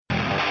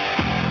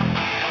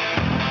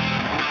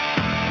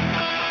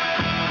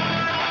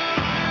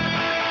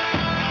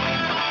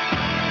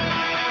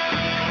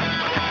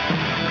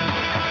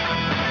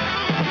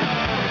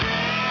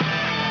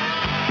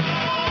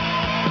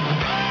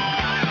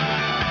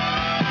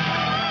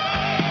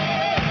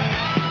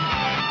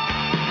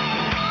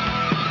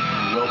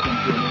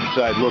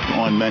inside look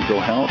on mental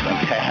health.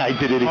 Okay, I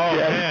did it again. Oh,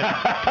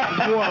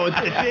 man. Whoa,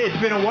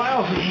 it's been a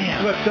while since you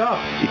slipped up.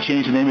 You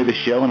changed the name of the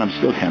show, and I'm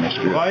still kind of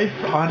screwed. Life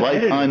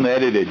Unedited. Life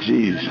Unedited.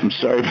 Jeez, I'm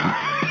sorry about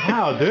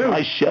Wow, dude.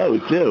 my show,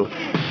 too.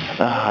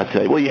 I'll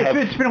tell you. Well,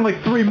 It's been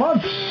like 3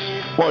 months.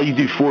 Well, you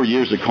do 4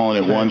 years of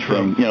calling it one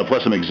from,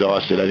 plus I'm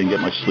exhausted. I didn't get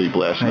much sleep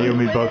last night. You and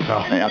me both, pal.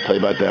 I'll tell you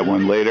about that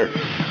one later.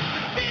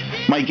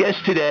 My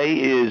guest today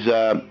is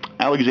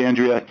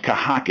Alexandria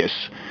Kahakis.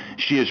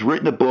 She has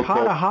written a book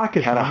called...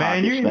 Katahakis,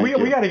 man.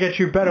 We got to get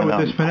you better with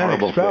this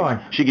phonetic spelling.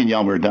 She can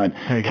yell when we're done.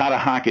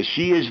 Katahakis.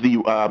 She is the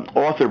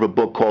author of a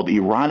book called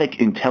Erotic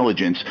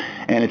Intelligence,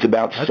 and it's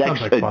about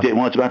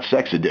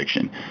sex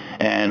addiction.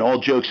 And all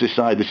jokes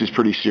aside, this is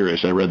pretty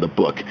serious. I read the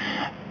book.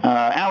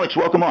 Alex,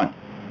 welcome on.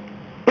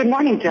 Good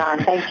morning,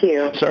 John. Thank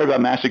you. Sorry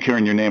about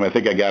massacring your name. I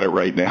think I got it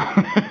right now.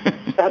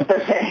 That's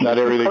okay. Not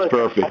everything's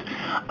perfect.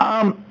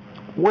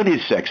 What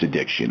is sex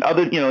addiction?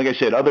 Like I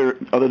said, other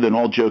than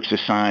all jokes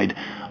aside,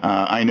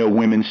 I know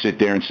women sit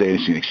there and say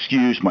it's an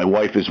excuse. My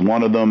wife is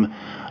one of them.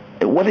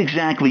 What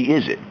exactly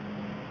is it?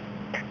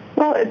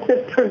 Well, it's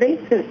a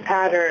pervasive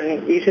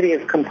pattern, usually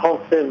of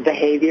compulsive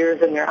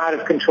behaviors, and they're out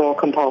of control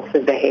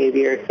compulsive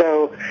behaviors.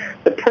 So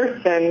the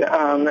person,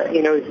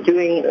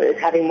 is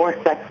having more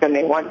sex than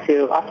they want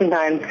to.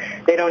 Oftentimes,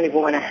 they don't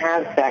even want to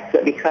have sex,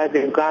 but because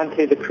they've gone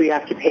through the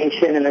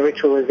preoccupation and the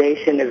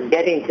ritualization of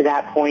getting to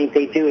that point,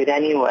 they do it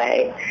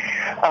anyway.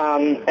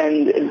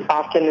 And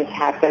often this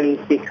happens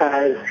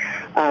because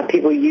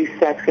people use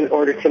sex in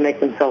order to make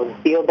themselves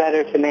feel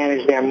better, to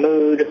manage their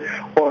mood,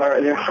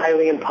 or they're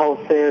highly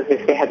impulsive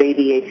if they have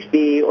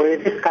ADHD, or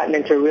they've just gotten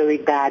into really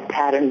bad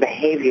pattern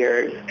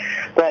behaviors.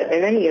 But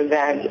in any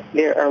event,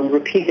 there are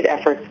repeated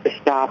efforts to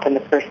stop, and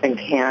the person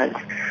can't.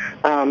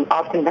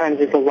 Oftentimes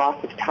there's a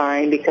loss of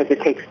time because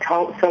it takes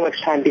so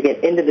much time to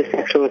get into the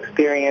sexual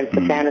experience,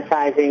 the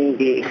fantasizing,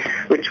 the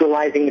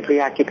ritualizing, the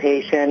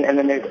preoccupation, and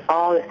then there's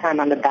all this time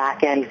on the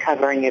back end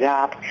covering it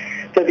up.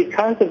 So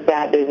because of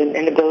that, there's an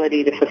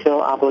inability to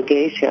fulfill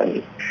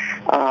obligations.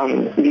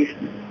 These,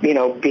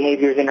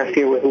 behaviors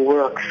interfere with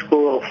work,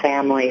 school,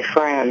 family,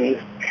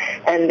 friends.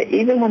 And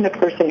even when the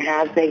person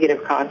has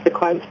negative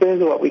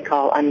consequences, what we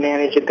call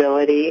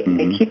unmanageability,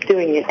 they keep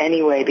doing it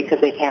anyway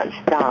because they can't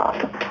stop.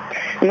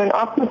 And then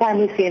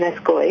oftentimes we see an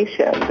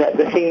escalation, that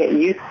the thing that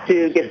used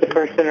to get the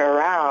person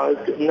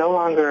aroused no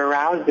longer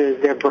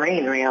arouses their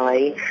brain,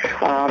 really,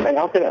 and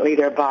ultimately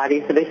their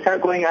body. So they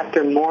start going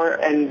after more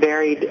and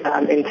varied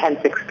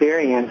intense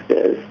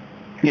experiences.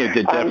 Yeah,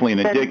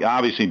 definitely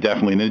obviously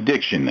definitely an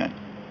addiction then.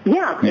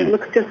 Yeah, it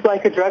looks just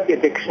like a drug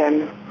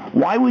addiction.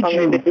 Why would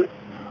you...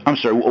 I'm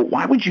sorry,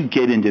 why would you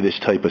get into this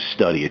type of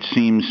study? It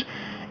seems,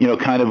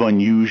 kind of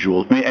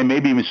unusual, and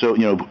maybe even so,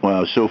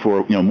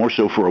 more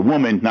so for a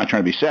woman, not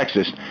trying to be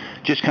sexist,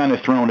 just kind of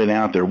throwing it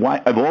out there. Why,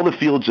 of all the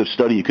fields of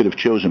study you could have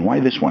chosen,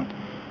 why this one?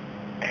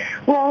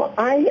 Well,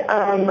 I,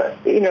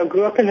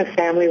 grew up in a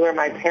family where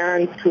my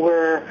parents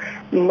were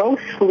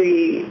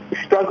mostly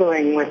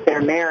struggling with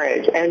their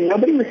marriage, and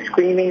nobody was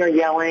screaming or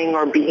yelling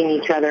or beating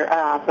each other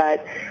up,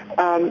 but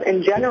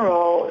in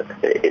general,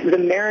 the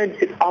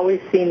marriage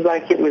always seemed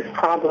like it was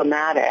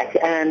problematic,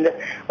 and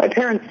my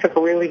parents took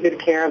really good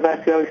care of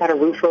us. We always had a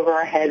roof over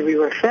our head. We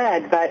were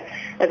fed, but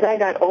as I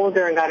got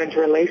older and got into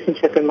a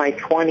relationship in my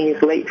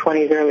 20s, late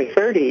 20s, early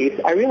 30s,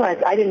 I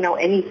realized I didn't know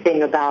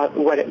anything about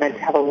what it meant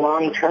to have a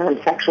long-term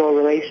sexual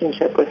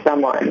relationship with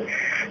someone.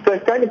 So I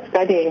started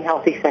studying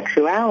healthy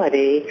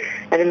sexuality,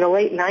 and in the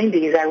late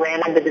 90s, I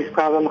ran into this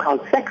problem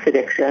called sex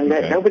addiction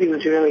that nobody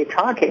was really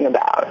talking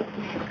about.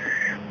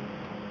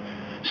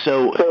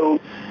 So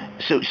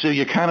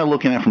you're kind of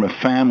looking at it from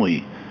a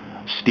family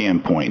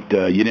standpoint.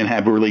 You didn't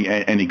have really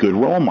any good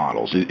role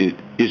models,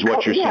 is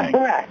what you're saying.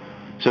 Correct.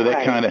 So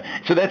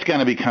that's going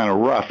to be kind of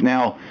rough.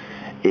 Now,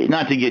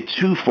 not to get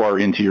too far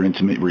into your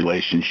intimate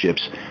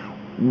relationships,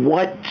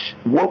 what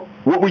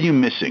were you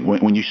missing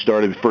when you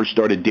first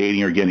started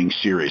dating or getting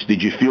serious?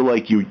 Did you feel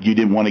like you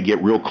didn't want to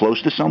get real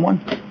close to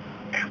someone?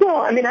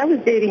 Well, I mean, I was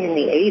dating in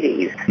the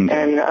 80s,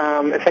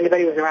 and if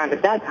anybody was around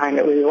at that time,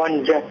 it was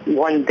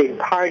one big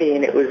party,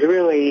 and it was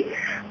really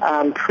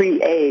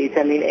pre-AIDS.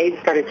 I mean, AIDS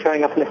started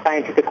showing up in the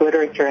scientific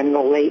literature in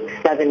the late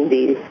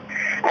 70s,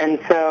 and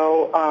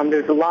so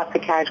there's lots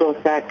of casual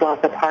sex,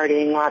 lots of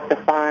partying, lots of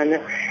fun,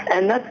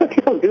 and that's what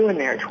people do in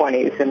their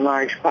 20s in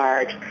large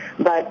part.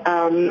 But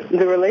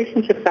the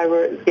relationships I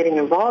was getting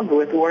involved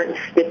with weren't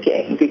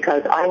sticking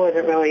because I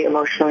wasn't really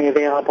emotionally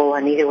available,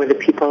 and neither were the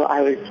people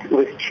I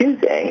was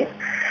choosing.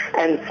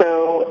 And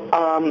so,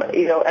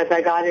 as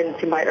I got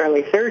into my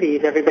early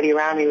 30s, everybody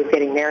around me was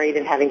getting married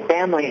and having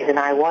families, and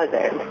I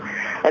wasn't.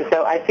 And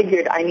so I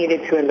figured I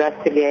needed to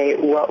investigate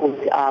what was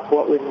up,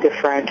 what was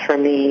different for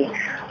me,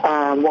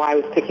 why I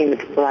was picking the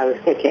people I was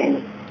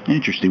picking.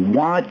 Interesting.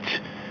 What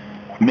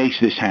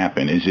makes this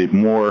happen? Is it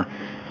more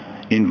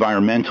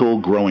environmental,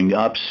 growing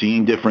up,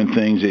 seeing different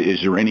things?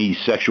 Is there any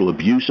sexual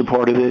abuse a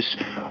part of this?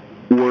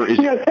 Or is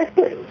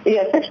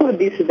sexual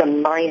abuse is a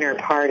minor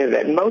part of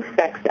it. Most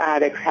sex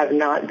addicts have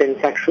not been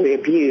sexually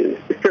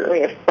abused.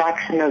 Certainly a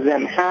fraction of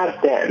them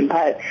have been,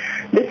 but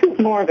this is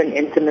more of an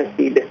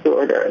intimacy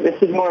disorder.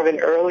 This is more of an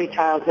early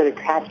childhood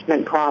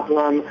attachment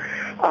problem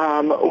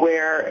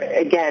where,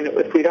 again,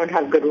 if we don't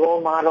have good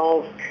role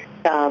models,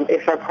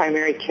 if our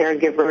primary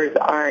caregivers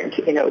aren't,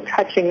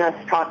 touching us,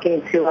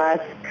 talking to us,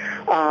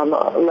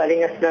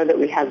 letting us know that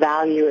we have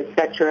value,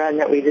 etc., and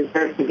that we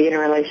deserve to be in a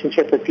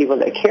relationship with people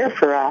that care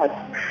for us,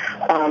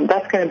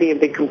 that's going to be a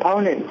big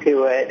component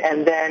to it.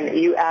 And then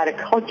you add a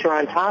culture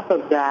on top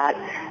of that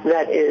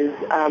is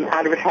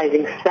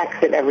advertising sex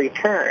at every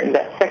turn,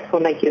 that sex will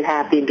make you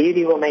happy,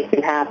 beauty will make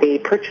you happy,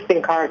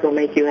 purchasing cars will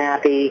make you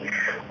happy.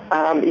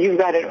 You've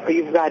got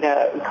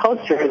a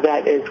culture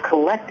that is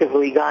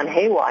collectively gone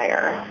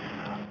haywire.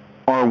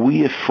 Are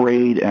we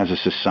afraid as a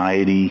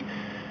society,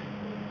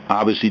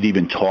 obviously, to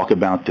even talk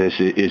about this?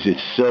 Is it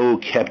so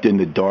kept in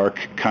the dark,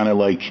 kind of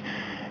like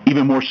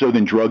even more so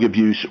than drug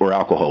abuse or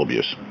alcohol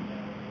abuse?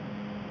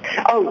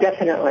 Oh,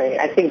 definitely.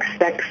 I think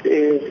sex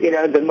is,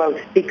 the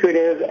most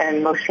secretive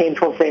and most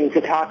shameful thing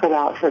to talk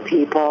about for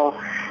people.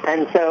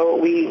 And so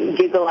we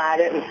giggle at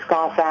it and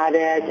scoff at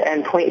it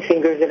and point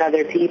fingers at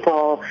other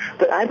people.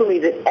 But I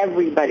believe that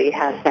everybody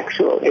has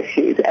sexual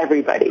issues,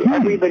 everybody.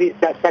 Everybody's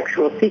got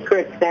sexual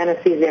secrets,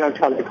 fantasies they don't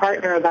tell their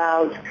partner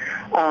about,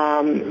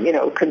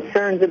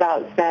 concerns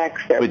about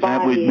sex, their bodies.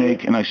 That would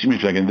make, and excuse me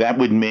a second, that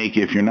would make,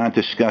 if you're not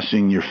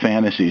discussing your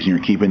fantasies and you're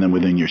keeping them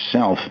within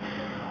yourself,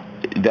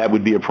 that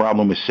would be a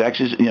problem with sex,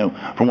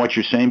 from what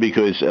you're saying,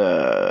 because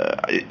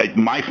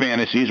my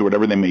fantasies, or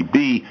whatever they may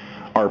be,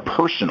 are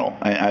personal.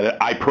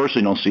 I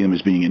personally don't see them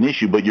as being an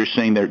issue, but you're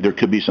saying there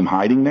could be some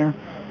hiding there?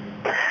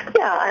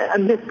 Yeah,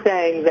 I'm just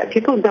saying that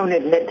people don't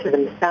admit to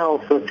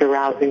themselves what's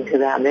arousing to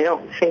them. They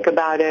don't think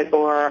about it,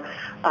 or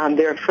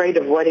they're afraid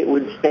of what it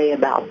would say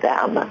about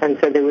them, and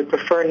so they would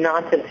prefer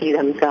not to see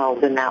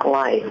themselves in that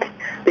light.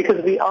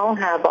 Because we all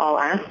have all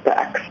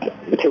aspects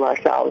to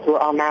ourselves. We're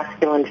all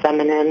masculine,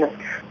 feminine,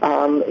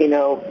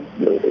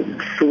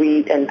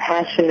 sweet and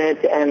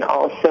passionate, and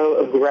also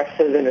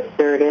aggressive and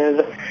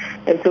assertive.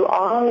 And so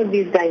all of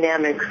these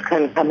dynamics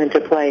can come into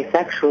play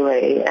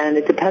sexually, and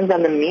it depends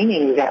on the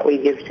meaning that we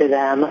give to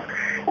them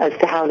as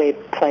to how they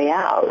play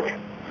out.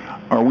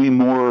 Are we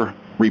more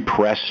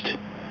repressed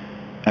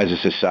as a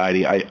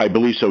society? I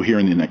believe so here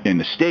in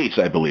the States,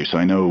 I believe so.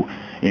 I know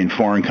in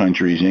foreign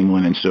countries,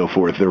 England and so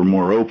forth, they're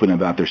more open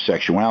about their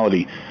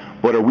sexuality.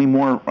 But are we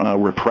more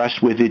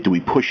repressed with it? Do we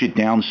push it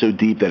down so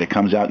deep that it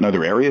comes out in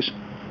other areas?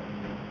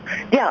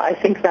 Yeah, I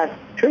think that's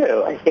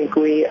true. I think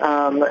we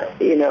have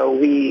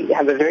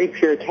a very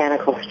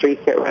puritanical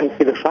streak that runs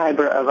through the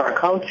fiber of our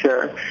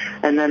culture.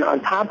 And then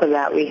on top of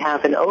that, we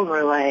have an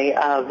overlay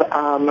of,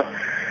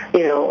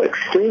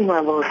 extreme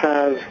levels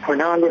of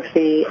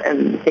pornography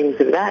and things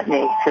of that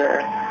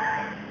nature.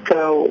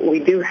 So we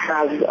do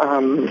have,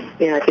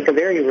 I think, a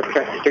very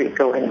repressed streak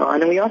going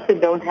on. And we also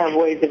don't have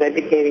ways of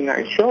educating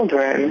our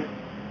children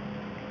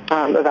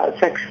about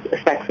sex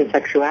and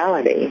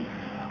sexuality.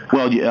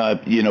 Well,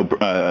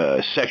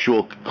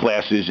 sexual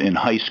classes in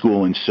high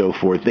school and so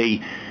forth,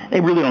 they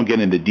really don't get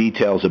into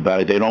details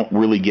about it. They don't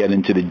really get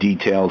into the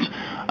details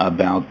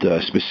about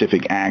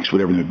specific acts,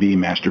 whatever it may be,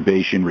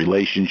 masturbation,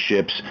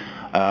 relationships.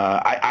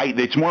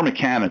 It's more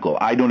mechanical.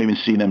 I don't even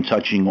see them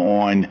touching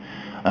on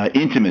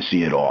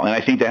intimacy at all. And I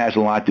think that has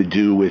a lot to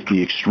do with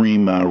the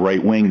extreme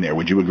right wing there.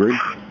 Would you agree?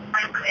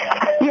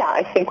 Yeah,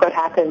 I think what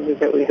happens is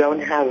that we don't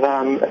have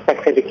a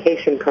sex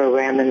education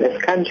program in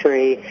this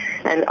country,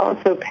 and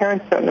also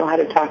parents don't know how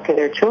to talk to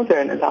their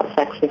children about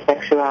sex and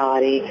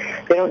sexuality.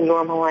 They don't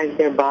normalize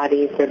their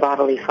bodies, their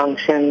bodily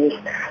functions.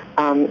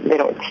 They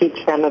don't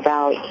teach them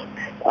about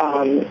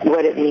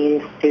what it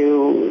means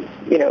to,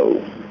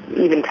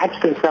 even touch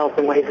themselves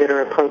in ways that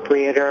are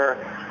appropriate or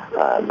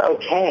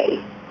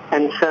okay.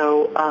 And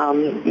so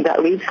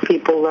that leaves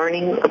people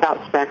learning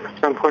about sex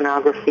from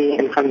pornography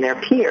and from their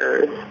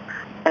peers.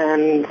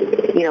 And,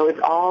 it's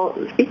all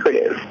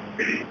secretive.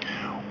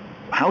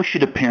 How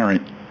should a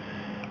parent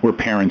or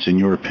parents, in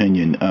your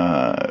opinion,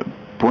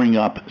 bring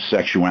up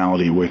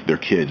sexuality with their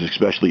kids,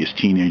 especially as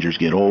teenagers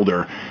get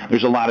older?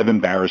 There's a lot of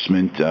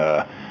embarrassment.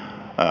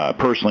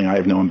 Personally, I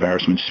have no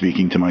embarrassment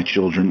speaking to my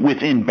children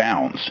within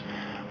bounds.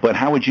 But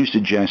how would you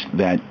suggest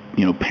that,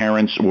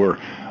 parents or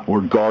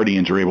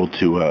guardians are able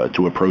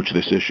to approach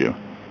this issue?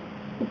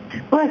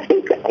 Well, I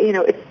think,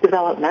 it's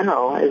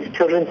developmental. As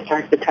children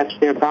start to touch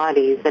their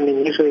bodies,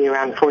 usually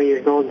around 4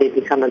 years old, they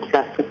become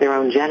obsessed with their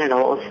own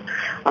genitals.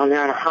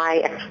 They're on a high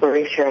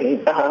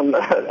exploration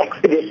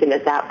expedition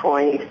at that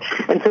point.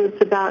 And so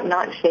it's about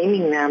not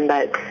shaming them,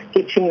 but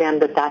teaching them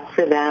that that's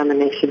for them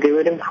and they should do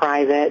it in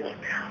private.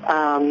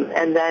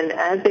 And then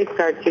as they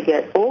start to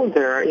get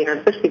older,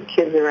 especially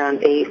kids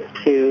around 8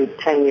 to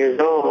 10 years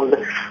old,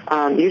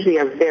 usually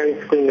are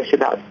very squeamish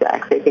about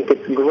sex. They think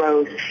it's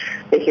gross.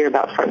 They hear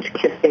about French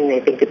kissing.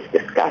 They think it's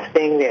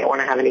disgusting. They don't want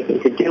to have anything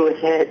to do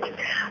with it.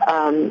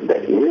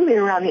 But really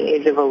around the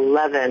age of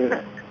 11,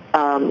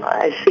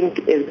 I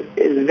think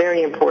is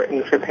very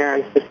important for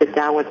parents to sit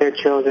down with their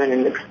children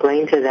and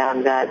explain to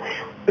them that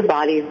their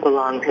bodies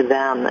belong to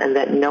them and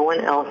that no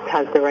one else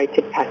has the right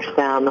to touch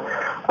them,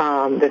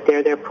 that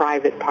they're their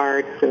private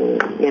parts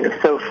and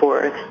so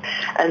forth.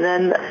 And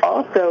then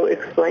also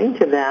explain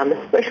to them,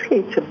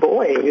 especially to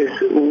boys,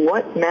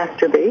 what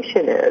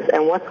masturbation is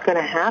and what's going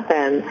to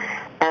happen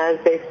as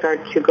they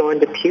start to go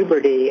into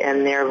puberty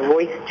and their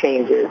voice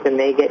changes and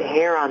they get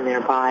hair on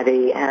their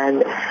body,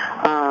 and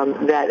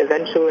that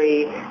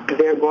eventually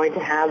they're going to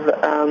have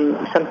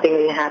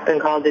something happen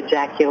called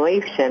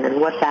ejaculation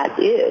and what that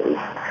is.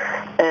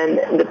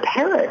 And the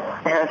parent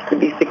has to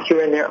be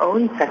secure in their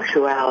own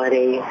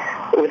sexuality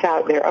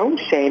without their own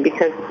shame,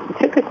 because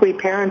typically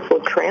parents will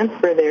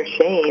transfer their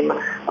shame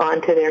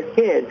onto their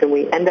kids, and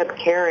we end up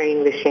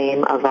carrying the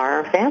shame of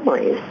our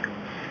families.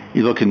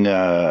 You're looking,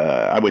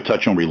 I would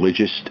touch on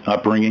religious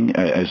upbringing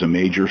as a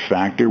major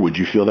factor. Would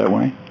you feel that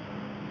way?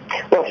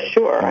 Well,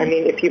 sure. I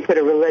mean, if you put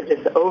a religious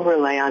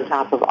overlay on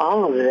top of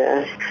all of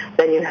this,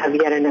 then you have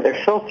yet another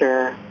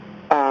filter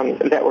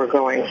that we're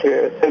going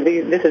through. So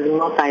this is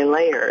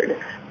multi-layered.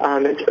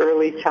 It's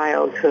early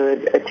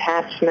childhood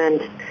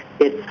attachment.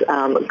 It's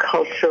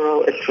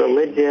cultural. It's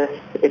religious.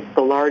 It's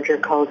the larger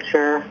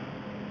culture.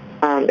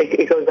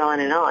 It goes on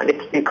and on.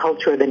 It's the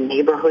culture of the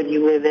neighborhood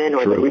you live in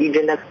or the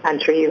region of the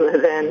country you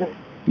live in.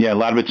 Yeah, a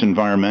lot of it's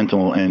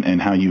environmental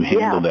and how you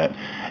handle that.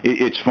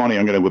 It's funny.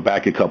 I'm going to go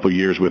back a couple of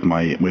years with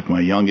my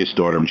youngest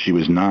daughter when she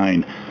was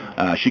 9.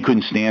 She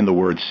couldn't stand the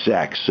word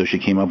sex, so she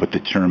came up with the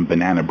term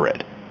banana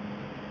bread,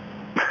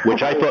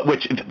 which I thought,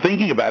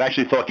 thinking about it,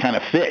 actually thought kind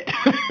of fit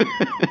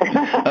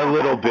a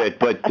little bit.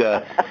 But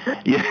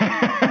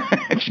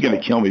yeah, she's going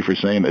to kill me for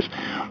saying this.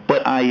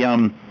 But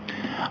I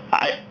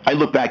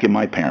look back at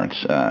my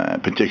parents,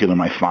 particularly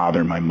my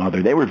father and my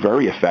mother. They were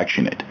very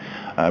affectionate,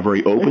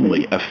 very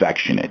openly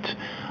affectionate.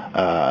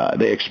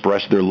 They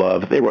expressed their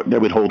love. They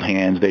would hold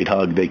hands, they'd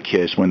hug, they'd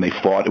kiss. When they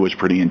fought, it was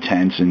pretty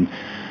intense, and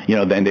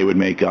then they would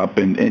make up.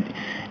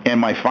 And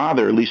my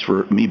father, at least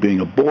for me being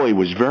a boy,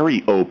 was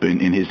very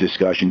open in his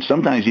discussion.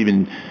 Sometimes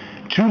even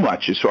too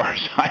much, as far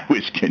as I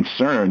was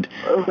concerned.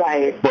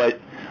 Right. But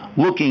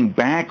looking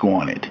back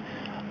on it,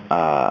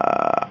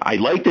 I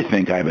like to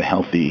think I have a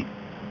healthy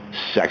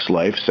sex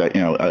life,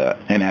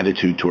 an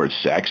attitude towards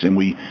sex, and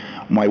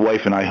my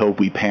wife and I hope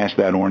we pass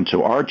that on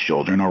to our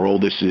children. Our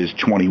oldest is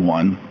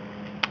 21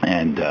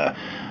 and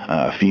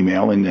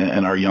female,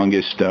 and our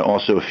youngest,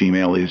 also a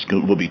female,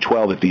 will be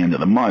 12 at the end of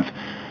the month.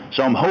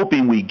 So I'm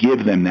hoping we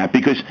give them that,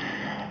 because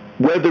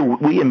whether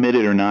we admit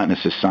it or not in a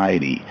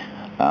society,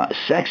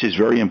 sex is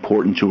very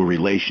important to a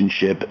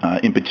relationship,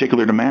 in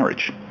particular to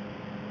marriage.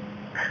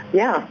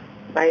 Yeah.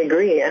 I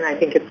agree, and I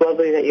think it's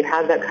lovely that you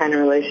have that kind of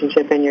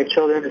relationship and your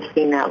children have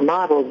seen that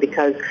modeled,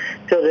 because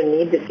children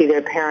need to see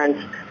their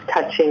parents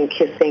touching,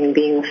 kissing,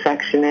 being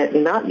affectionate,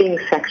 not being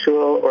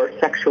sexual or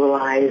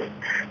sexualized,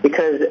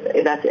 because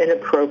that's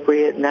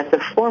inappropriate, and that's a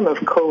form of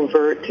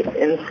covert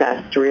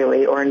incest,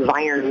 really, or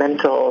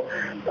environmental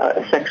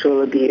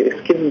sexual abuse.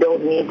 Kids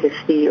don't need to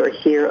see or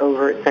hear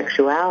overt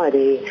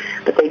sexuality,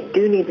 but they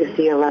do need to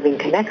see a loving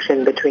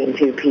connection between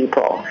two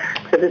people.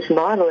 So it's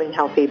modeling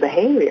healthy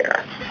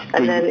behavior.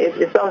 And then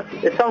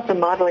it's also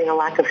modeling a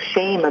lack of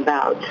shame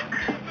about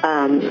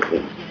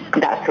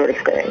that sort of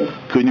thing.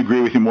 Couldn't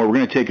agree with you more. We're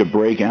going to take a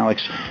break,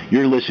 Alex.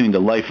 You're listening to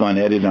Life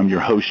Unedited. I'm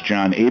your host,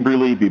 John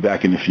Aberle. Be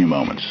back in a few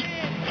moments.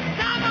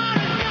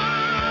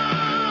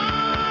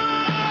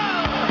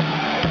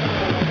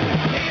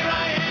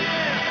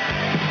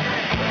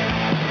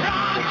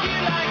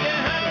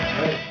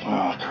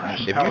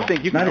 If you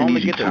think you can only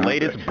get the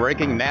latest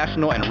breaking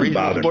national and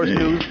regional sports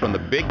news from the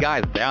big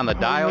guys down the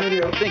dial,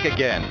 think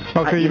again.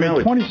 Okay, you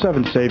made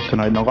 27 saves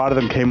tonight, and a lot of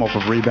them came off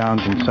of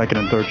rebounds and second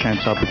and third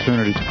chance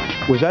opportunities.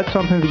 Was that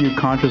something that you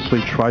consciously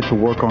tried to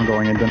work on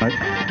going into tonight?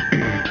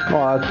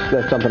 Well,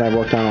 that's something I've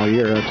worked on all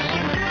year. Do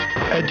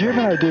you have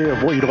an idea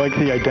of what you'd like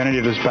the identity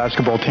of this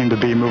basketball team to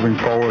be moving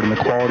forward and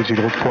the qualities you'd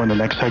look for in the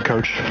next head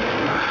coach?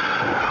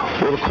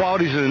 Well, the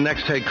qualities of the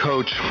next head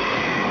coach,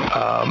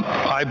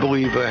 I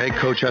believe a head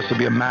coach has to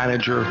be a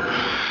manager.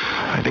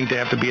 I think they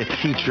have to be a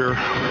teacher.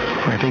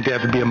 I think they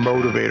have to be a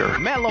motivator.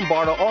 Matt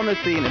Lombardo on the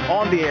scene and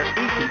on the air each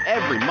and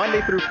every Monday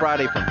through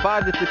Friday from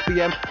 5 to 6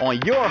 p.m. on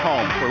your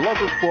home for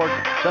local sports,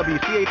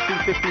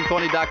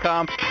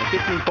 WCHC1520.com and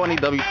 1520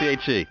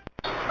 WCHC.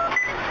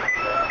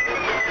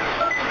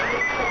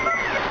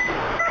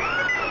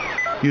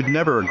 You'd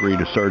never agree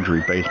to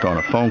surgery based on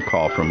a phone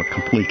call from a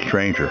complete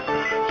stranger.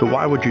 So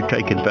why would you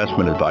take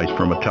investment advice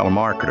from a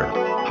telemarketer?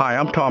 Hi,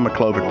 I'm Tom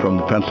McClovic from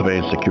the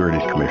Pennsylvania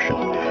Securities Commission.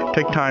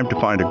 Take time to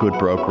find a good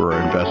broker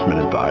or investment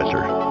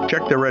advisor.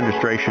 Check their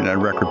registration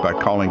and record by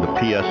calling the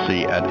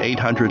PSC at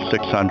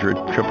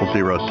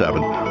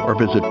 800-600-0007 or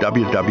visit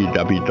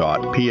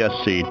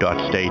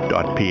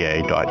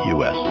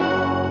www.psc.state.pa.us.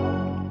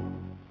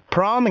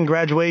 Prom and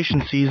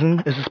graduation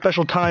season is a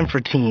special time for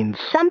teens.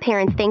 Some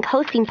parents think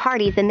hosting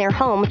parties in their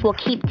homes will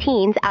keep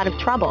teens out of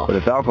trouble. But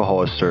if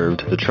alcohol is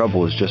served, the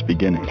trouble is just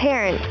beginning.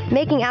 Parents,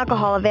 making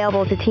alcohol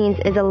available to teens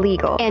is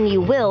illegal, and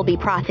you will be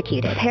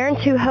prosecuted.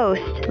 Parents who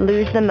host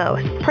lose the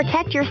most.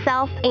 Protect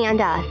yourself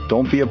and us.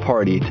 Don't be a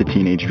party to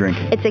teenage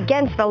drinking. It's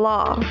against the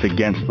law. It's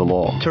against the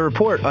law. To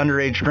report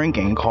underage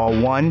drinking, call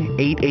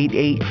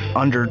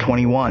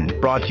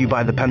 1-888-UNDER-21. Brought to you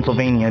by the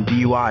Pennsylvania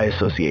DUI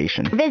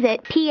Association.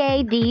 Visit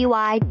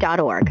PADUI.org.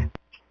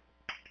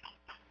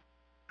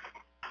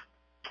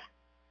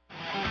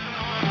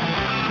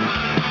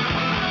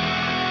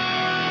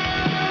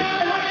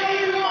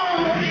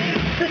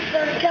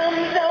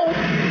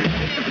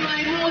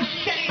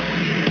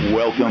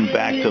 Welcome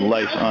back to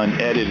Life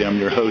Unedited. I'm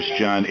your host,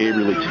 John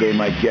Aberly. Today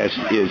my guest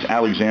is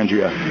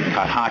Alexandria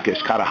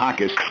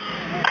Katahakis.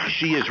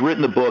 She has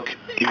written the book,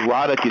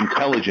 Erotic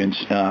Intelligence.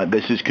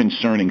 This is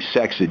concerning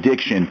sex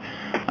addiction.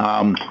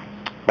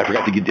 I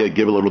forgot to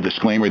give a little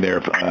disclaimer there.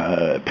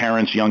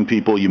 Parents, young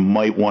people, you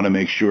might want to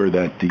make sure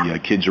that the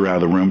kids are out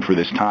of the room for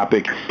this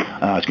topic.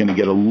 It's going to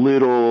get a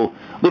little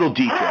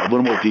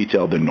more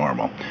detailed than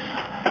normal.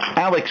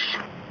 Alex,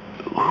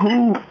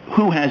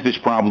 who has this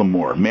problem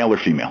more, male or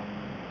female?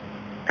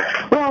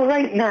 Well,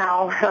 right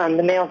now,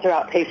 the males are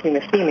outpacing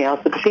the females,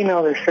 but the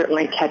females are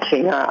certainly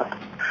catching up.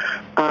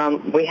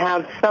 We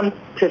have some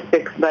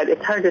statistics, but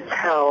it's hard to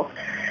tell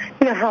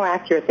how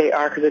accurate they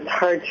are because it's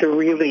hard to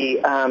really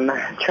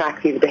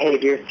track these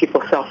behaviors.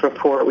 People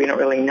self-report. We don't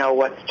really know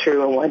what's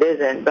true and what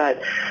isn't.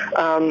 But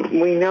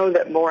we know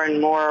that more and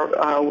more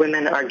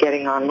women are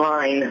getting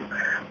online,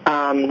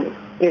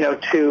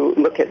 to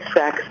look at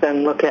sex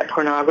and look at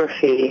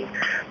pornography.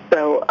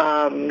 So,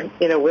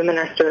 women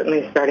are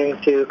certainly starting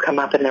to come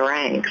up in the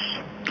ranks.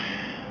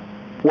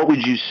 What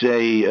would you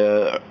say,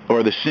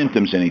 are the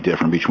symptoms any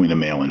different between a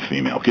male and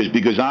female?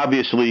 Because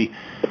obviously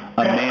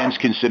a man's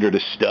considered a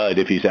stud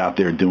if he's out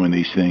there doing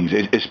these things,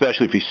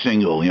 especially if he's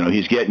single.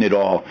 He's getting it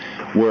all,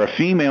 where a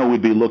female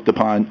would be looked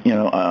upon,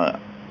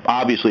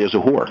 obviously as a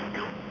whore.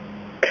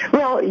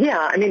 Well,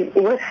 yeah. I mean,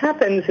 what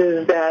happens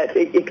is that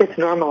it gets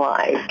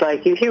normalized.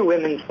 Like, you hear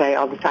women say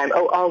all the time,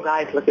 oh, all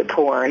guys look at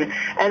porn.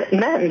 And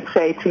men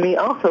say to me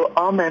also,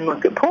 all men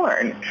look at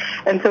porn.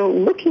 And so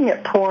looking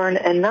at porn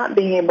and not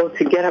being able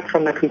to get up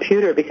from the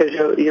computer because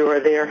you are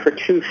there for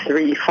 2,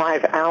 3,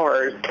 5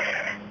 hours,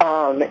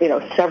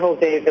 several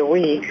days a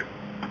week,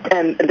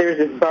 and there's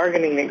this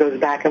bargaining that goes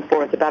back and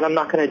forth about I'm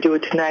not going to do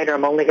it tonight, or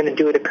I'm only going to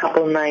do it a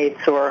couple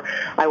nights, or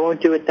I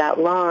won't do it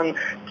that long,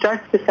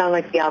 starts to sound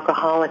like the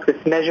alcoholic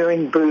that's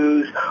measuring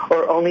booze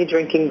or only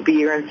drinking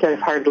beer instead of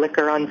hard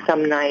liquor on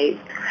some nights.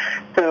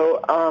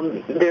 So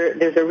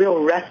there's a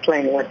real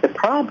wrestling with the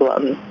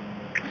problem.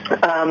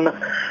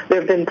 There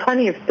have been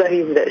plenty of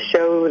studies that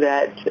show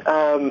that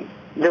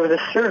there was a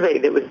survey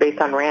that was based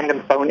on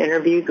random phone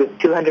interviews with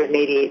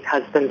 288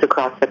 husbands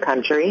across the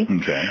country.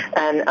 Okay.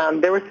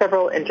 And there were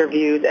several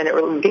interviews, and it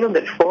revealed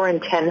that 4 in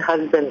 10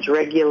 husbands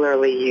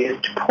regularly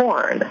used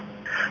porn.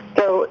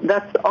 So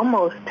that's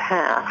almost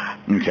half.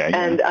 Okay.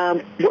 And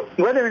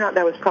whether or not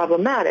that was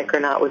problematic or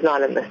not was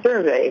not in the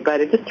survey, but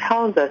it just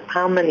tells us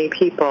how many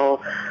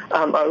people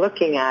are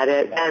looking at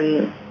it.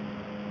 And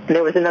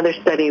there was another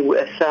study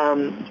with,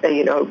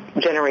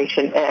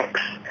 Generation X,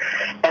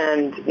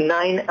 and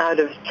 9 out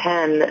of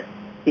 10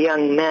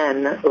 young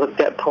men looked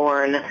at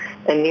porn,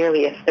 and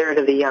nearly a third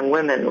of the young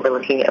women were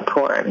looking at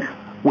porn.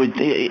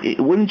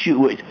 Wouldn't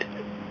you,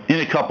 in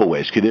a couple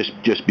ways, could this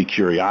just be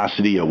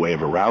curiosity, a way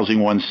of arousing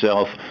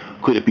oneself?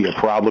 Could it be a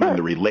problem in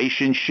the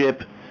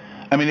relationship?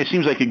 I mean, it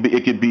seems like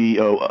it could be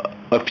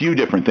a few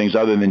different things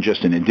other than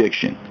just an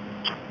addiction.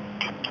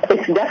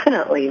 It's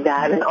definitely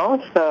that. And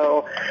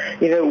also,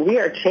 we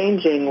are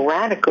changing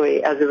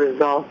radically as a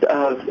result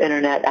of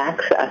Internet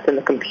access and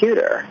the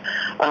computer.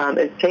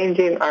 It's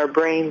changing our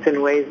brains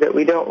in ways that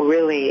we don't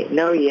really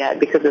know yet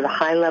because of the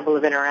high level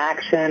of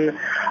interaction,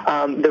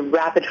 the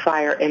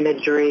rapid-fire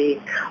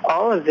imagery.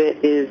 All of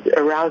it is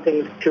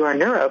arousing to our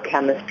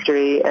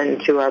neurochemistry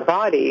and to our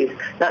bodies,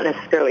 not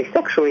necessarily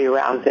sexually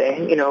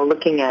arousing.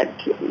 Looking at,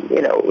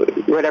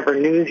 whatever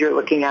news you're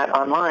looking at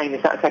online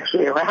is not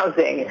sexually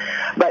arousing,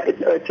 but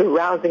it's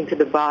arousing to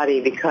the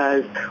body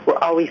because we're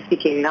always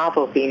seeking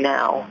novelty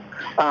now.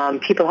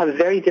 People have a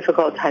very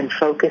difficult time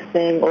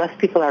focusing. Less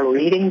people are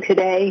reading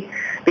today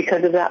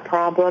because of that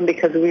problem,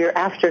 because we are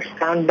after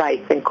sound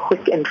bites and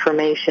quick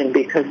information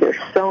because there's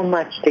so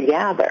much to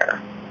gather.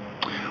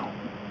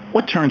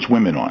 What turns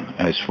women on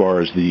as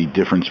far as the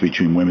difference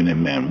between women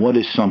and men? What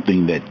is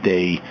something that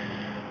they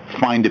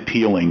find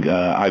appealing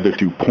either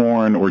through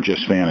porn or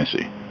just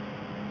fantasy?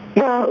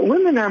 Well,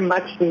 women are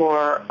much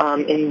more,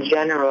 in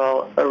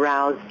general,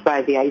 aroused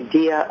by the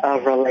idea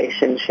of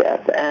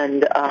relationship,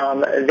 and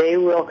they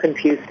will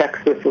confuse sex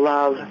with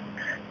love,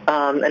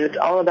 and it's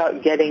all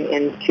about getting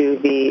into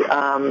the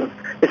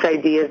this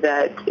idea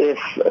that if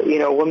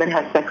a woman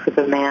has sex with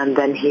a man,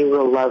 then he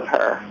will love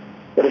her.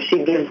 That if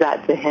she gives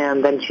that to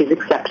him, then she's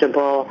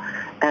acceptable,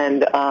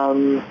 and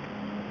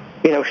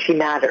she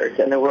matters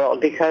in the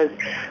world, because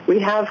we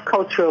have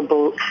cultural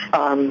beliefs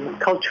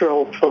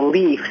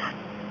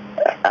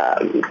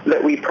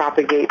that we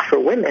propagate for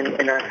women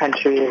in our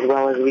country as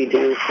well as we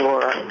do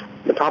for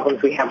the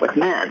problems we have with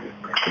men.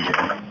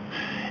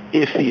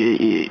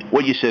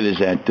 What you said is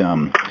that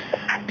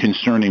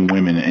concerning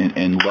women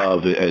and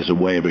love as a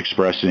way of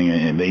expressing,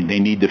 and they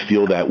need to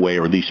feel that way,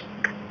 or at least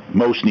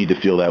most need to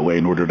feel that way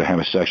in order to have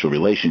a sexual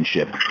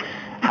relationship.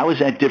 How is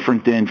that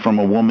different than from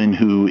a woman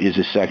who is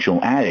a sexual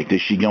addict?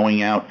 Is she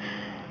going out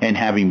and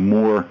having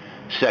more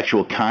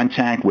sexual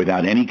contact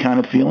without any kind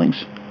of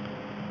feelings?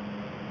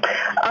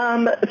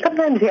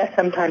 Sometimes yes,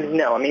 sometimes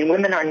no. I mean,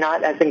 women are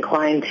not as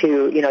inclined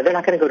to, they're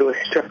not going to go to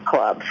a strip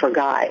club for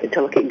guys,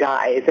 to look at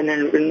guys, and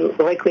then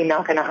likely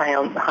not going to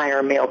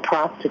hire male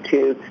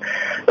prostitutes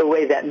the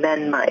way that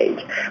men might.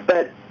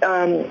 But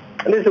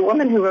there's a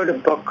woman who wrote a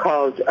book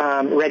called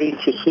Ready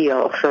to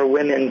Heal for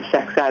women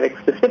sex addicts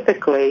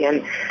specifically,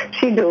 and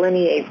she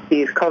delineates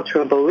these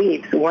cultural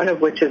beliefs, one of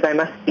which is I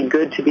must be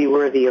good to be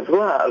worthy of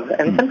love.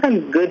 And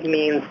sometimes good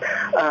means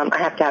I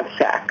have to have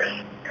sex.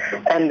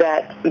 And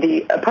that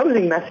the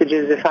opposing message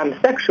is if I'm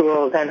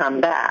sexual, then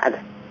I'm bad.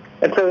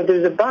 And so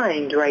there's a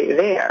bind right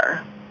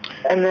there.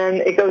 And then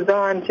it goes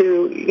on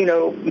to,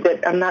 that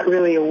I'm not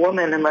really a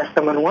woman unless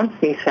someone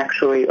wants me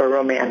sexually or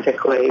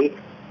romantically,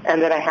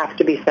 and that I have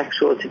to be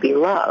sexual to be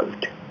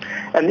loved.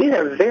 And these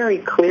are very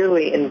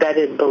clearly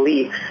embedded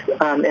beliefs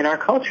in our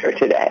culture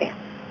today.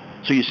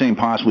 So you're saying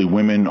possibly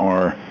women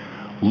are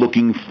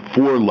looking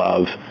for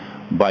love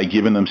by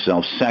giving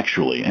themselves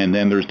sexually, and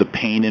then there's the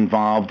pain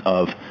involved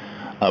of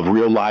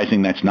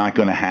realizing that's not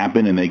going to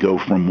happen, and they go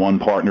from one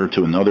partner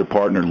to another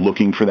partner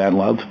looking for that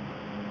love?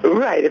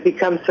 Right. It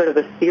becomes sort of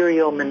a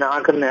serial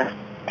monogamous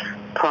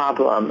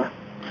problem.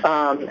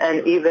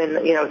 And even,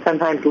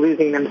 sometimes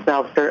losing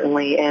themselves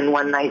certainly in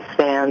one-night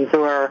stands,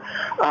 or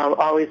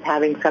always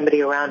having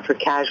somebody around for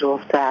casual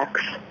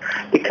sex,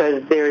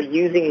 because they're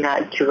using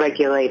that to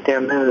regulate their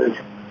mood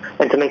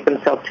and to make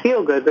themselves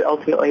feel good, but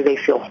ultimately they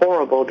feel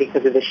horrible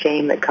because of the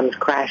shame that comes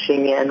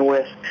crashing in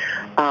with,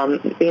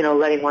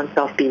 letting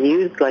oneself be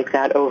used like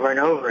that over and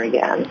over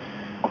again.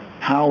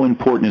 How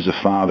important is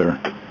a father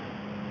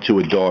to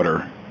a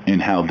daughter in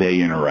how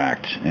they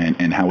interact,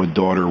 and how a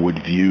daughter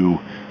would view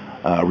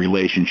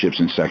relationships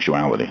and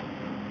sexuality?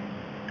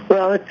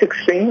 Well, it's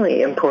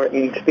extremely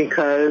important,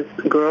 because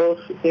girls,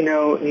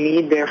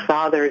 need their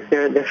fathers.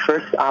 They're the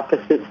first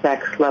opposite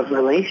sex love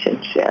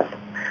relationship.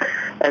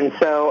 And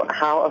so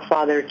how a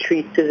father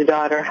treats his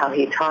daughter, how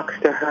he talks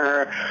to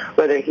her,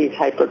 whether he's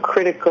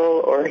hypercritical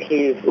or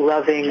he's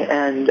loving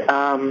and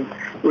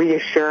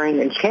reassuring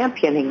and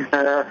championing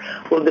her,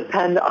 will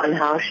depend on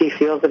how she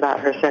feels about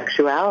her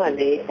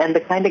sexuality and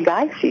the kind of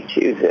guy she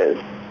chooses.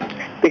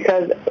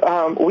 Because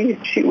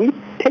we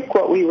pick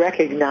what we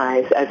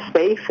recognize as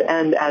safe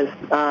and as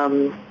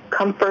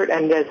comfort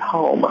and as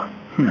home.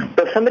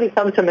 So if somebody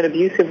comes from an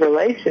abusive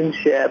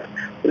relationship,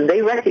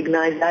 they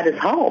recognize that as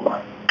home.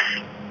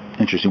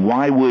 Interesting.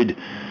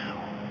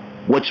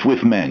 What's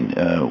with men?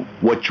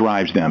 What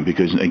drives them?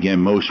 Because, again,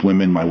 most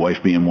women, my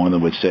wife being one of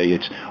them, would say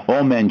it's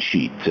all men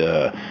cheat.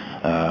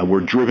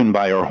 We're driven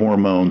by our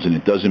hormones, and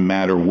it doesn't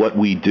matter what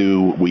we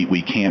do,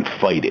 we can't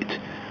fight it.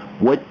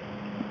 What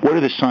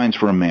are the signs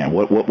for a man?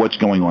 What's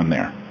going on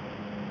there?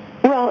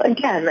 Well,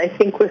 again, I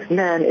think with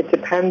men, it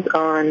depends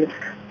on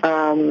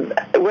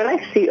what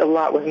I see a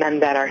lot with men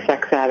that are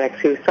sex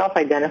addicts, who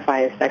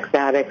self-identify as sex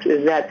addicts,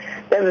 is that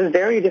they have a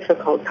very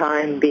difficult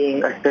time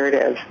being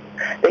assertive.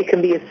 They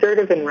can be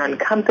assertive and run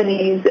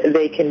companies.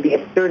 They can be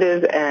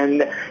assertive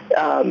and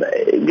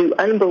do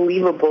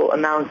unbelievable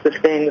amounts of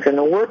things in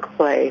the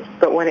workplace.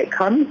 But when it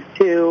comes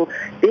to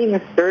being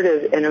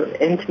assertive in an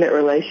intimate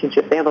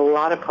relationship, they have a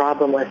lot of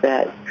problem with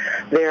it.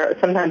 They're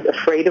sometimes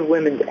afraid of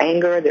women's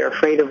anger. They're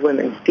afraid of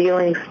women's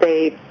feeling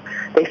states.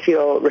 They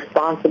feel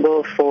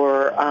responsible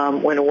for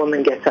when a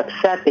woman gets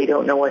upset. They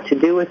don't know what to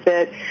do with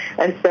it.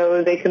 And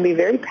so they can be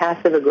very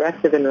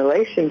passive-aggressive in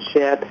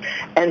relationship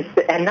and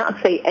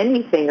not say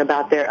anything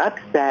about their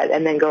upset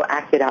and then go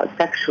act it out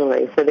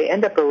sexually. So they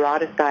end up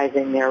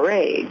eroticizing their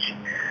rage.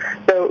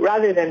 So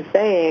rather than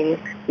saying,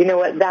 you know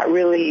what, that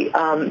really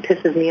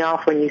pisses me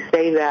off when you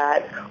say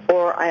that,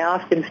 or I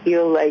often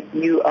feel like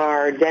you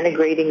are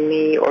denigrating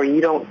me, or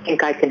you don't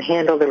think I can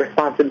handle the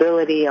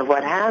responsibility of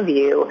what have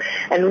you,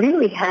 and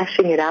really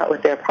hashing it out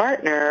with their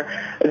partner,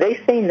 they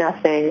say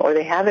nothing, or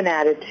they have an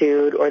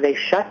attitude, or they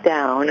shut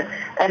down,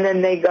 and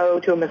then they go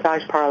to a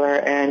massage parlor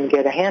and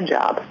get a hand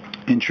job.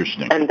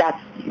 Interesting. And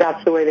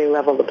that's the way they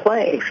level the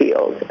playing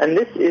field. And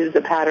this is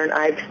a pattern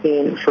I've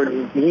seen for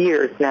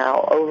years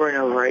now, over and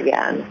over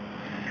again.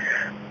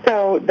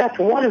 So that's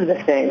one of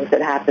the things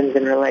that happens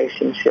in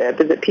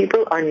relationship, is that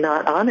people are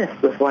not honest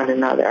with one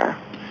another.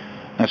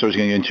 That's what I was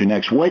going to get into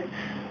next. What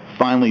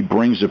finally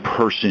brings a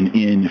person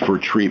in for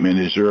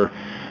treatment?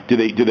 Do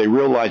they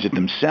realize it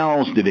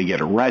themselves? Do they get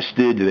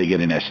arrested? Do they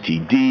get an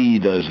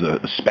STD? Does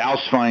the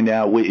spouse find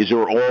out? Is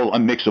there a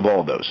mix of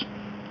all of those?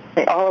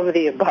 All of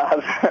the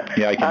above.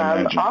 Yeah, I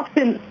can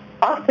imagine.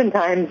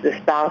 Oftentimes the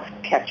spouse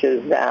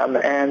catches them,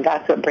 and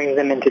that's what brings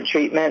them into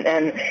treatment.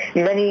 And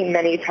many,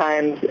 many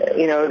times,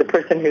 the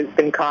person who's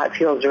been caught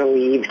feels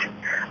relieved.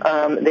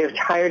 They're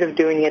tired of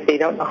doing it. They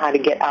don't know how to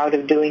get out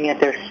of doing it.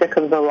 They're sick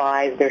of the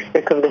lies. They're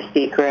sick of the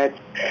secrets.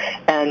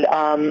 And,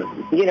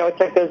 it's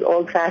like those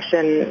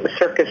old-fashioned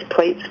circus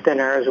plate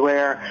spinners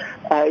where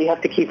you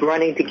have to keep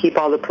running to keep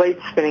all the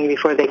plates spinning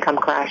before they come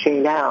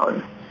crashing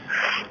down.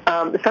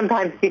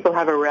 Sometimes people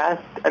have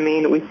arrests. I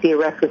mean, we see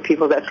arrests with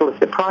people that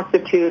solicit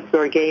prostitutes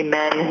or gay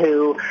men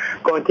who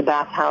go into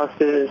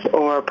bathhouses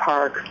or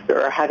parks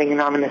or are having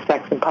anonymous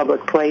sex in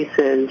public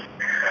places.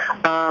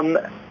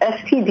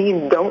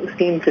 STDs don't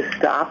seem to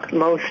stop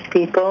most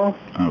people.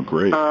 Oh,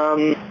 great.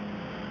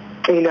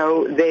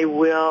 They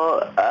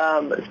will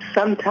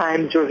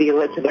sometimes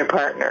reveal it to their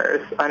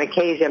partners on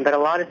occasion, but a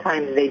lot of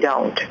times they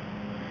don't.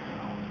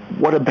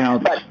 What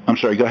about... I'm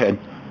sorry, go ahead.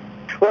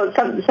 Well,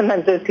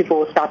 sometimes those people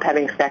will stop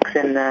having sex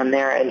in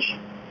marriage.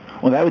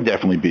 Well, that would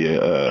definitely be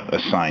a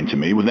sign to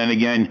me. Well, then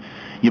again,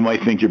 you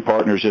might think your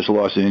partner's just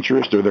lost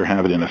interest or they're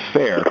having an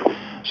affair.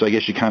 So I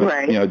guess you kind of,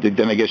 right.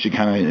 Then I guess you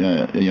kind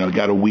of,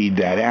 got to weed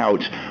that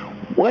out.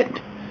 What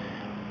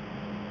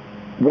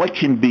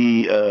can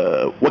be,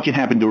 what can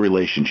happen to a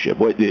relationship?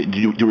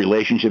 Do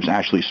relationships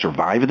actually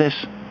survive this?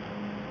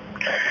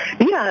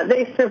 Yeah,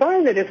 they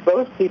survive it if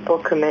both people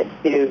commit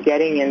to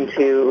getting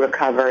into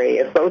recovery,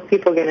 if both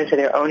people get into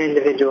their own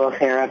individual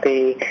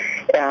therapy,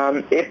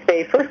 if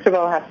they, first of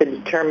all, have to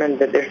determine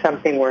that there's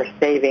something worth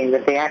saving,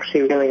 that they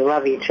actually really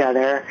love each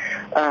other,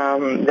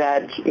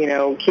 that,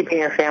 keeping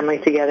their family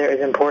together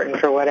is important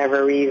for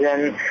whatever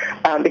reason,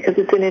 because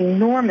it's an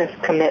enormous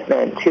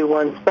commitment to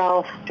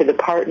oneself, to the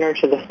partner,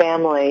 to the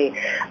family,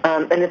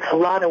 and it's a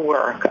lot of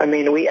work. I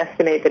mean, we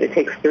estimate that it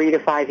takes 3 to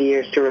 5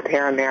 years to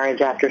repair a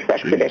marriage after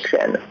sex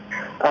addiction.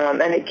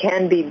 And it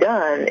can be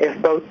done if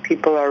both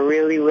people are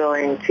really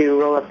willing to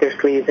roll up their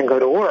sleeves and go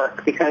to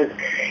work. Because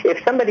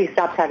if somebody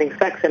stops having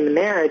sex in the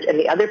marriage and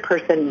the other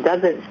person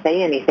doesn't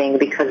say anything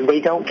because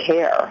they don't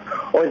care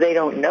or they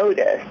don't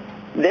notice,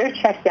 they're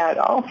checked out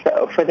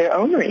also for their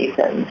own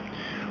reasons.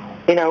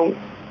 Are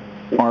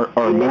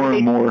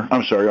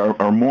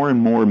more and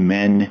more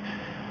men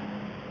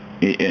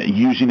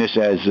using this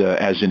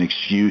as an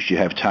excuse? You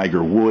have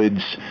Tiger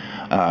Woods,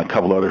 a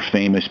couple other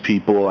famous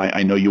people.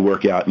 I know you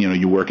work out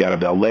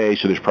of LA,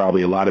 so there's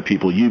probably a lot of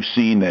people you've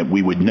seen that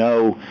we would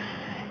know.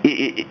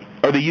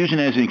 Are they using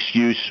it as an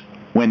excuse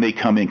when they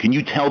come in? Can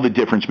you tell the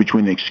difference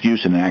between an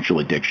excuse and an actual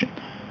addiction?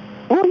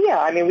 Well, yeah.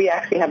 I mean, we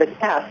actually have a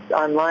test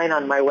online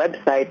on my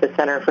website, the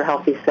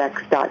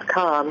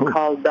centerforhealthysex.com,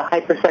 called the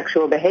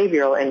Hypersexual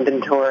Behavioral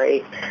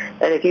Inventory.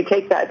 And if you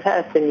take that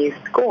test and you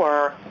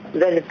score,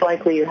 then it's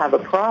likely you have a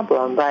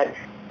problem. But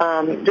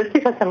just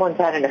because someone's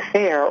had an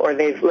affair or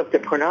they've looked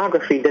at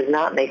pornography does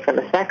not make them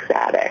a sex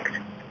addict.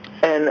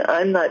 And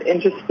I'm not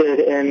interested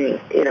in,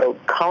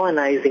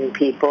 colonizing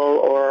people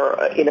or,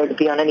 to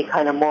be on any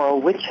kind of moral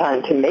witch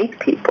hunt to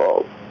make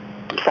people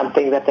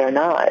something that they're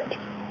not.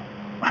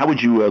 How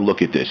would you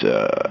look at this?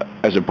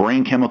 As a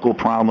brain chemical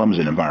problem, as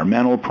an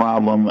environmental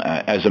problem,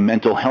 as a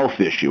mental health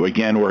issue,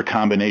 again, or a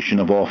combination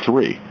of all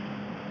three?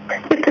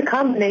 It's a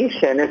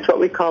combination. It's what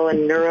we call a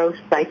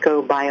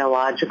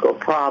neuropsychobiological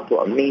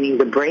problem, meaning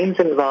the brain's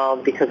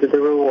involved because of the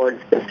reward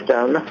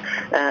system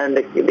and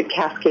the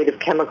cascade of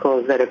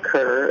chemicals that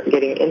occur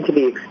getting into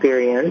the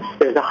experience.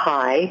 There's a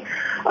high.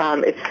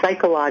 It's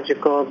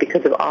psychological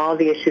because of all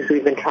the issues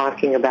we've been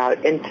talking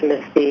about,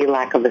 intimacy,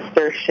 lack of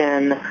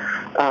assertion,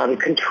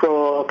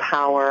 control,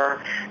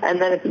 power, and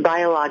then it's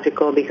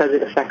biological because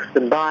it affects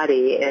the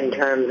body in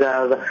terms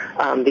of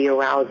the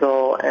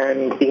arousal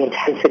and the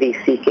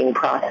intensity-seeking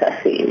processes.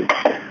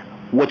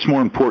 What's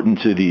more important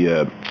to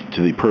the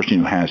person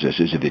who has this?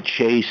 Is it the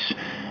chase?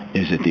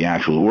 Is it the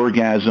actual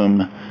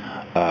orgasm?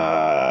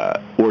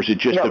 Or is it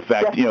just the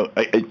fact,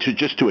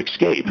 to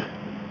escape?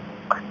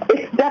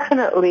 It's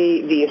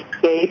definitely the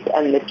escape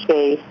and the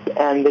chase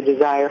and the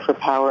desire for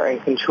power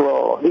and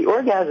control. The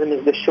orgasm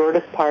is the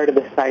shortest part of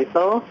the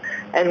cycle,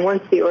 and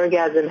once the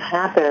orgasm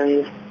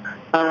happens,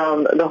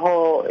 the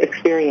whole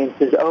experience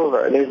is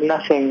over. There's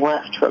nothing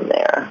left from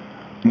there.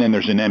 And then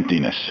there's an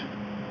emptiness.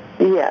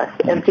 Yes,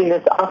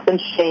 emptiness, often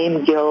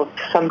shame, guilt,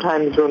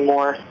 sometimes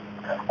remorse,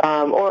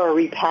 or a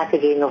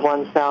repackaging of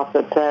oneself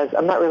that says,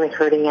 I'm not really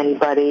hurting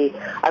anybody,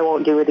 I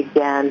won't do it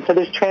again. So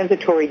there's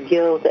transitory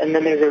guilt, and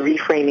then there's a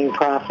reframing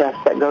process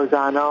that goes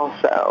on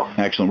also.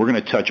 Excellent. We're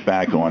going to touch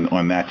back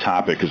on that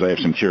topic because I have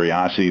some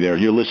curiosity there.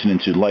 You're listening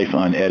to Life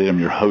Unedited. I'm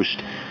your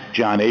host,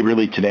 John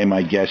Aberle. Today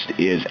my guest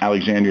is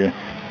Alexandria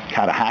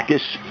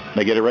Katehakis. Did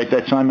I get it right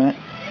that time, Matt?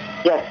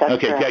 Yes, that's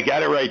okay, correct. I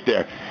got it right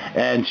there.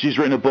 And she's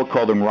written a book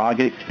called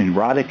Erotic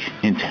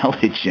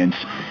Intelligence,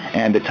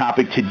 and the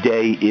topic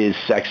today is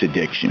sex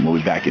addiction. We'll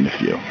be back in a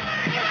few.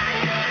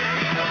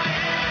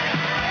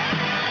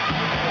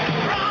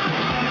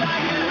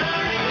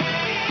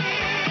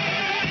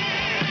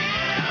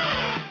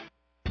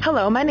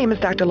 Hello, my name is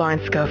Dr.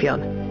 Lauren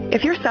Schofield.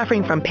 If you're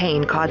suffering from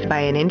pain caused by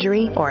an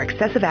injury or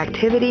excessive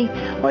activity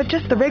or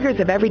just the rigors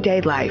of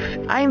everyday life,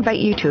 I invite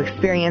you to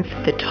experience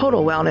the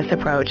total wellness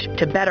approach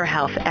to better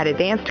health at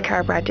Advanced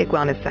Chiropractic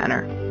Wellness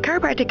Center.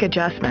 Chiropractic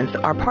adjustments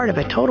are part of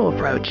a total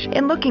approach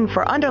in looking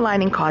for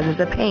underlying causes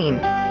of pain.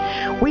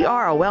 We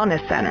are a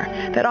wellness center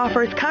that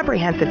offers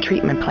comprehensive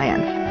treatment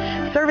plans.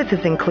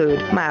 Services include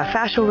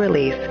myofascial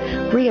release,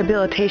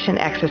 rehabilitation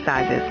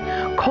exercises,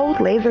 cold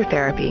laser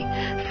therapy,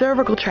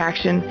 cervical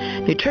traction,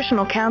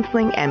 nutritional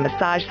counseling, and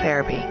massage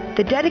therapy.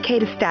 The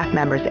dedicated staff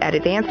members at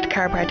Advanced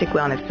Chiropractic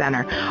Wellness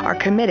Center are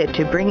committed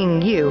to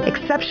bringing you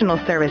exceptional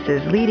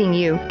services leading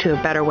you to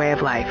a better way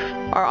of life.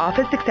 Our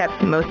office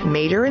accepts most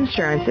major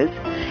insurances,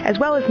 as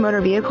well as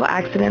motor vehicle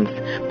accidents,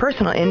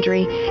 personal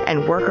injury,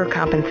 and worker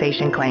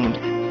compensation claims.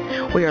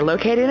 We are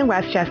located in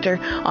Westchester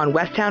on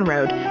Westtown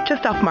Road,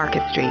 just off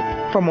Market Street.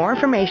 For more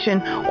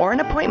information or an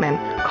appointment,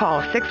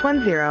 call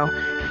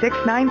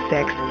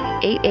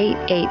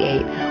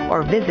 610-696-8888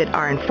 or visit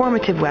our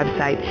informative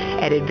website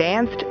at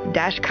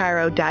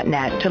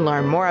advanced-chiro.net to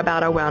learn more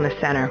about our wellness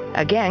center.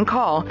 Again,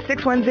 call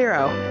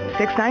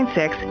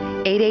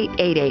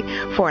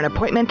 610-696-8888 for an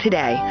appointment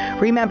today.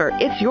 Remember,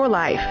 it's your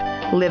life.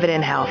 Live it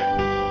in health.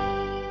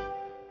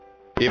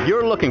 If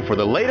you're looking for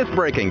the latest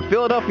breaking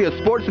Philadelphia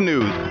sports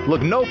news,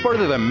 look no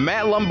further than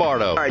Matt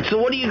Lombardo. All right, so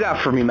what do you got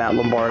for me, Matt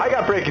Lombardo? I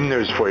got breaking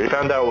news for you.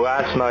 Found out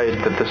last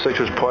night that the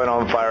Sixers plan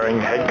on firing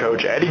head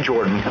coach Eddie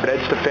Jordan. Ed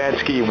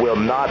Stefanski will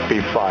not be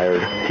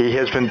fired. He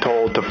has been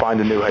told to find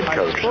a new head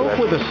coach. I spoke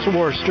with a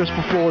source just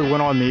before we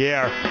went on the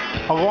air,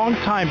 a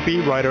longtime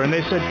beat writer, and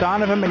they said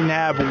Donovan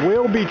McNabb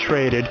will be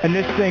traded, and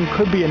this thing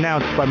could be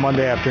announced by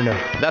Monday afternoon.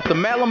 That's the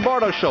Matt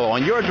Lombardo Show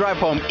on your drive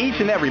home each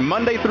and every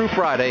Monday through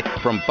Friday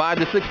from 5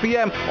 to 6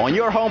 p.m. on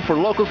your home for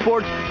local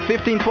sports,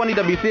 1520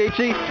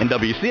 WCHE and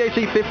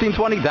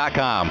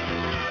WCHE1520.com.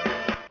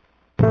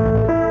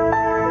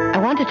 I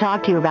want to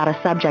talk to you about a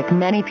subject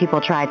many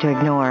people try to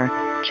ignore,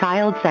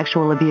 child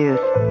sexual abuse.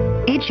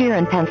 Each year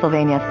in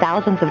Pennsylvania,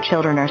 thousands of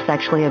children are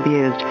sexually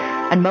abused,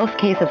 and most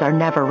cases are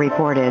never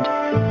reported.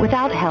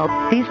 Without help,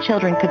 these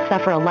children could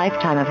suffer a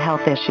lifetime of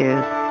health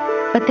issues.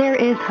 But there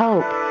is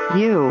hope.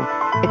 You.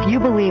 If you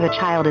believe a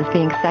child is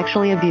being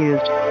sexually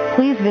abused,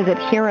 please visit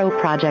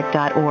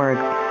HeroProject.org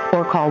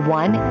or call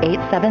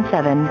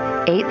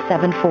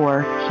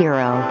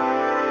 1-877-874-HERO.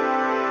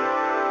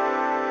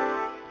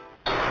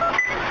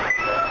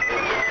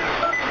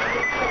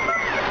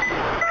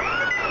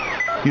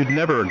 You'd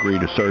never agree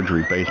to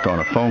surgery based on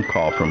a phone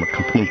call from a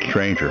complete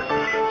stranger.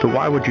 So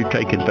why would you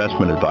take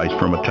investment advice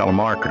from a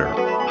telemarketer?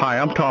 Hi,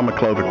 I'm Tom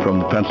McClovic from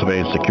the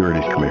Pennsylvania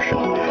Securities Commission.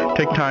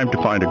 Take time to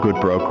find a good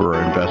broker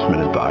or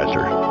investment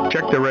advisor.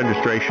 Check their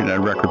registration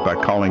and record by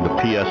calling the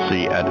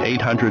PSC at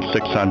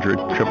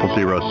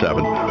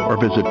 800-600-0007 or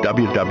visit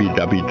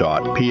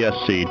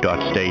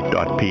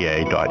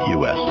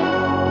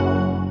www.psc.state.pa.us.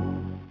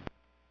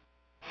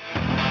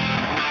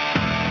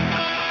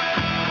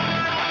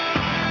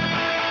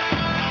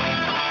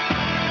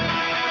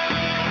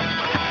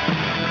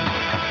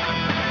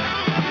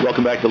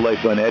 Welcome back to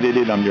Life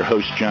Unedited. I'm your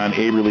host, John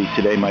Aberle.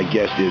 Today my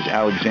guest is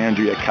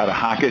Alexandria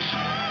Katahakis.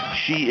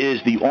 She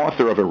is the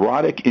author of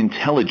Erotic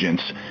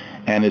Intelligence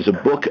and is a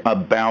book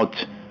about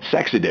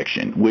sex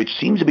addiction, which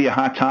seems to be a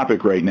hot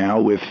topic right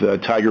now with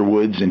Tiger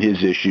Woods and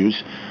his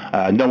issues.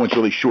 No one's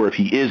really sure if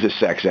he is a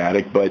sex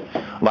addict, but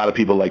a lot of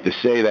people like to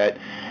say that.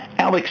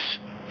 Alex,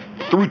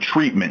 through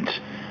treatment,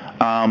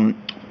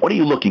 what are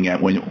you looking at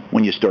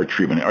when you start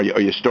treatment? Are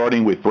you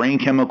starting with brain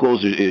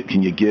chemicals?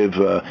 Can you give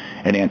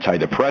an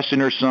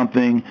antidepressant or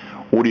something?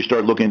 Or do you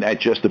start looking at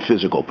just the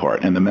physical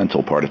part and the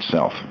mental part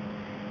itself?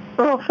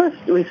 Well, first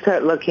we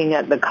start looking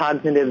at the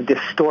cognitive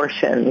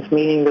distortions,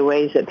 meaning the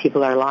ways that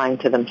people are lying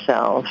to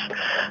themselves.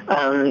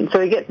 So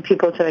we get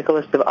people to make a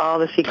list of all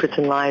the secrets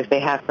and lies they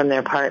have from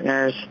their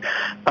partners,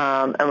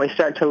 and we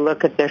start to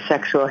look at their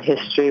sexual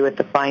history with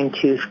the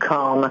fine-tooth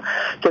comb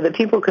so that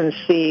people can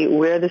see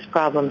where this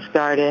problem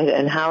started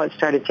and how it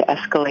started to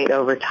escalate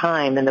over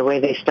time and the way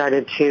they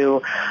started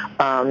to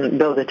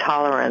build a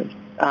tolerance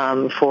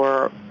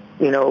for,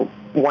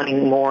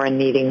 wanting more and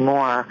needing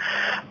more.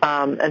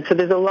 And so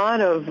there's a lot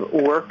of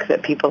work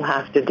that people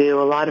have to do,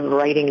 a lot of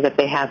writing that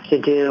they have to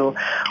do.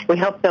 We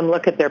help them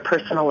look at their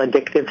personal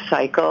addictive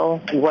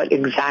cycle, what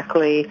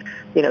exactly,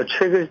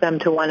 triggers them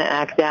to want to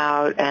act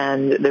out,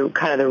 and the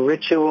kind of the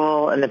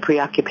ritual and the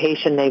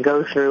preoccupation they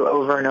go through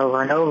over and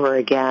over and over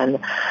again.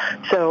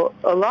 So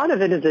a lot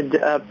of it is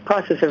a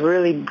process of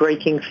really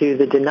breaking through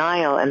the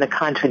denial and the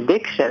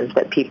contradictions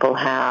that people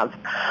have,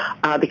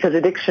 because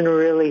addiction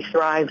really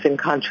thrives in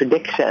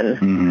contradiction.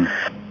 Mm-hmm.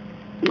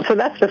 So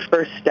that's the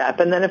first step.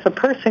 And then if a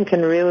person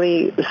can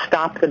really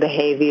stop the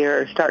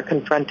behavior, start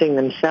confronting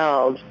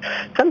themselves,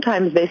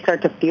 sometimes they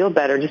start to feel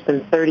better just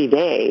in 30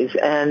 days,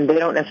 and they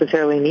don't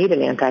necessarily need an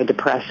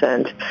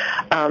antidepressant.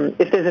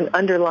 If there's an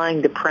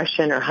underlying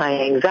depression or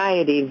high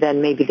anxiety,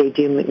 then maybe they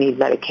do need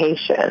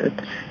medication.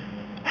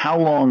 How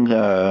long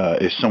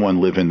is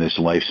someone living this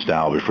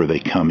lifestyle before they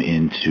come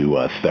into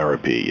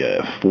therapy?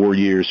 4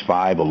 years,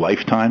 5, a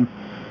lifetime?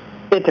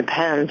 It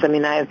depends. I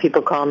mean, I have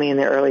people call me in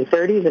their early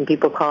 30s and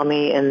people call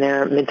me in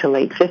their mid to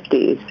late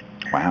 50s.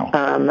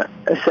 Wow.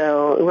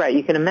 So, right,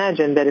 you can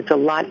imagine that it's a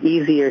lot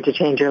easier to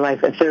change your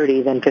life at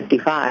 30 than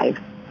 55.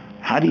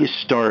 How do you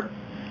start?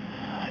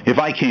 If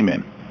I came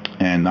in,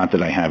 and not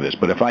that I have this,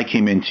 but if I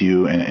came into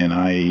you and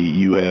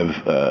you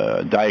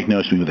have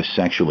diagnosed me with a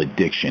sexual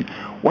addiction,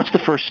 what's the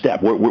first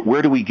step?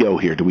 Where do we go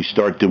here? Do we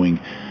start doing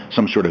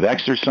some sort of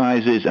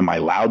exercises? Am I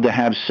allowed to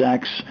have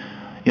sex?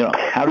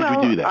 How did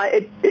we do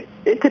that?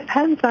 It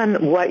depends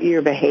on what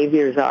your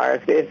behaviors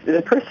are. If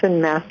the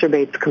person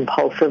masturbates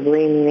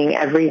compulsively, meaning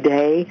every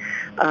day,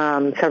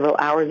 several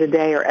hours a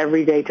day, or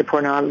every day to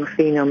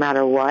pornography, no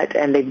matter what,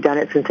 and they've done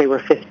it since they were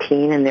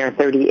 15 and they're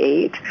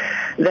 38,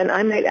 then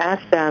I might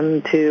ask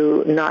them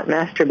to not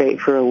masturbate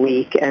for a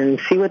week and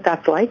see what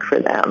that's like for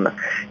them.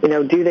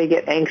 Do they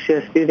get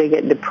anxious? Do they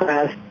get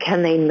depressed?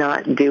 Can they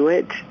not do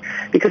it?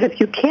 Because if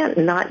you can't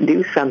not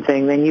do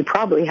something, then you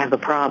probably have a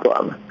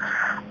problem.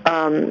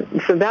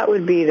 So that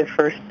would be the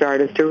first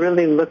start, is to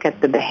really look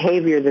at the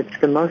behavior that's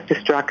the most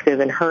destructive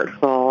and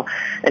hurtful,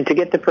 and to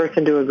get the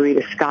person to agree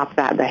to stop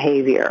that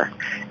behavior.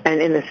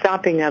 And in the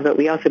stopping of it,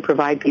 we also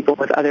provide people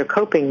with other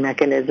coping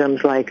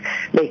mechanisms, like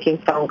making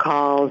phone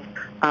calls,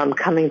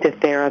 coming to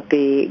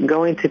therapy,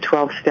 going to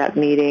 12-step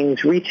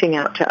meetings, reaching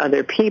out to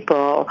other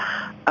people,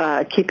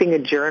 keeping a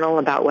journal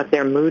about what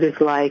their mood is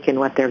like and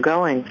what they're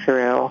going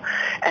through.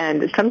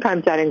 And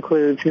sometimes that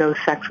includes no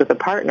sex with a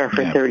partner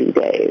for 30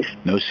 days.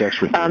 No sex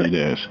for 30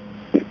 days.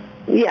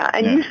 Yeah,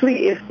 and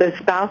usually if the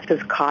spouse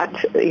has caught,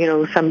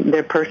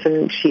 their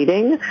person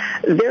cheating,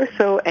 they're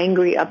so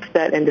angry,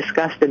 upset, and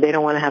disgusted they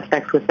don't want to have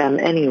sex with them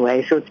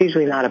anyway, so it's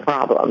usually not a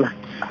problem.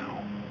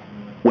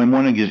 When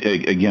one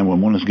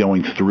is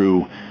going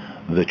through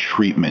the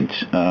treatment,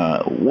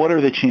 what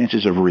are the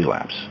chances of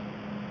relapse?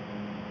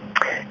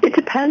 It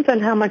depends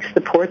on how much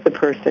support the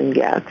person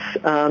gets.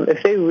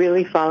 If they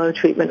really follow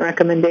treatment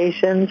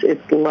recommendations,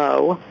 it's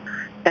low.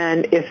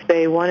 And if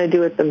they want to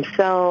do it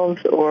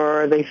themselves,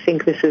 or they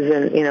think this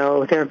isn't,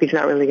 therapy's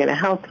not really going to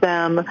help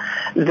them,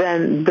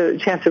 then the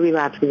chance of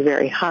relapse is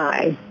very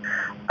high.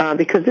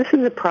 Because this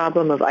is a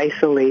problem of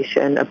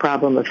isolation, a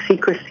problem of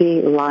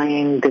secrecy,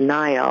 lying,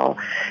 denial.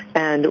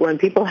 And when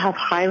people have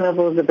high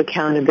levels of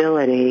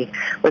accountability,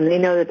 when they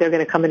know that they're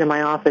going to come into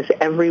my office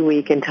every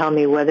week and tell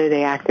me whether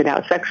they acted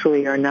out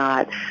sexually or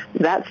not,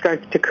 that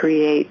starts to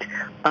create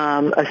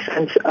a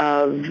sense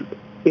of,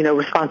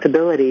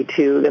 responsibility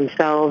to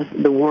themselves,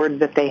 the word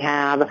that they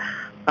have,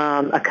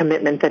 a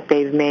commitment that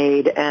they've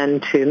made,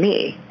 and to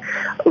me.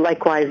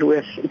 Likewise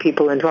with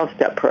people in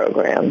 12-step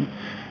program.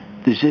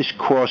 Does this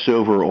cross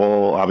over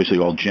obviously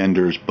all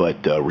genders,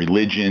 but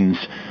religions,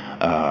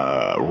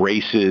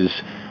 races,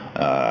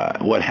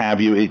 what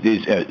have you? It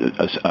is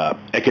a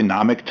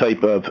economic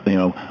type of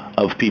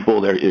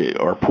people.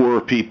 There are poorer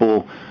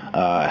people,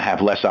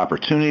 have less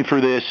opportunity for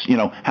this.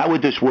 How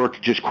would this work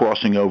just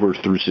crossing over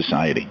through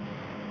society?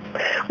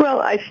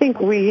 Well, I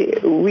think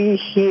we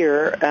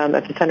here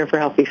at the Center for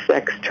Healthy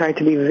Sex try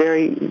to be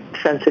very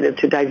sensitive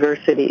to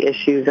diversity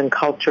issues and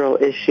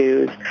cultural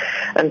issues.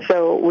 And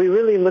so we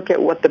really look at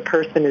what the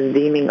person is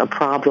deeming a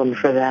problem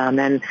for them.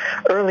 And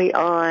early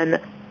on,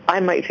 I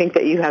might think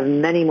that you have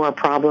many more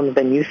problems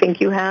than you think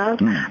you have,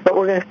 but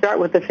we're going to start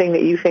with the thing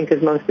that you think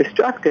is most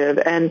destructive.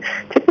 And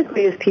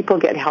typically as people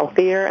get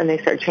healthier and they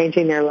start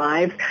changing their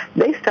lives,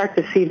 they start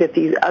to see that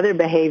these other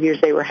behaviors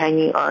they were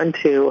hanging on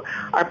to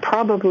are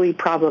probably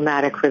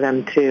problematic for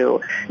them too.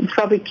 It's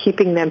probably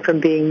keeping them from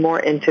being more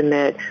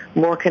intimate,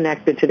 more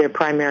connected to their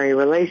primary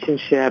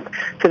relationship,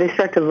 so they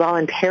start to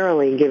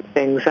voluntarily give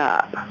things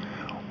up.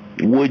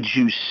 Would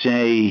you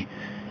say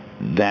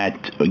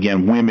that,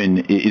 again, women,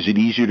 is it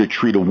easier to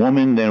treat a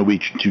woman than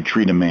to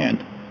treat a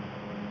man?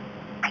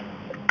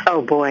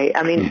 Oh, boy.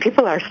 I mean,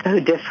 people are so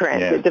different.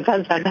 Yeah. It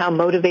depends on how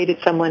motivated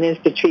someone is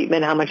to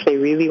treatment, how much they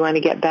really want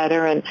to get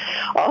better, and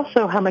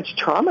also how much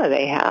trauma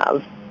they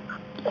have.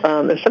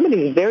 If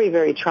somebody is very,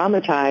 very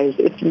traumatized,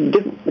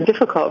 it's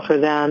difficult for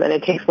them, and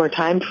it takes more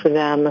time for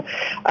them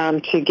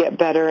to get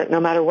better no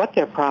matter what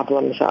their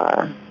problems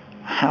are.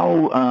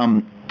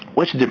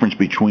 What's the difference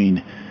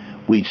between,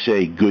 we'd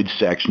say, good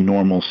sex,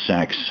 normal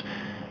sex,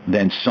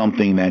 than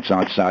something that's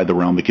outside the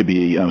realm? It could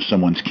be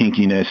someone's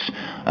kinkiness,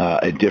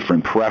 a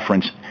different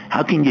preference.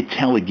 How can you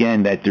tell,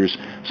 again, that there's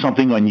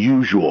something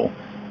unusual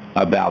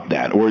about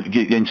that, or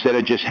instead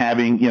of just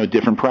having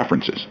different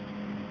preferences?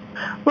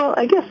 Well,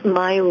 I guess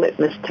my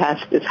litmus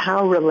test is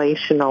how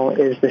relational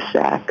is the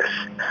sex.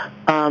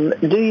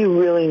 Do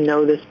you really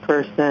know this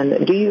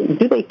person?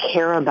 Do they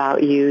care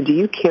about you? Do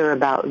you care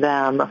about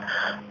them?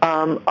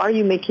 Are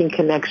you making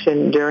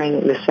connection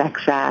during the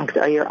sex act?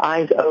 Are your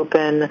eyes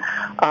open?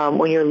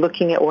 When you're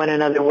looking at one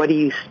another, what are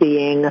you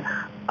seeing?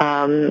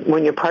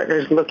 When your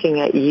partner's looking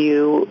at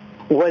you,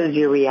 What is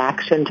your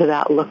reaction to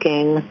that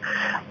looking?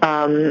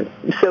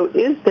 So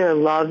is there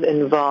love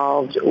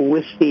involved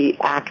with the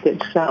act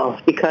itself?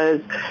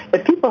 Because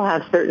if people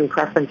have certain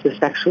preferences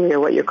sexually or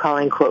what you're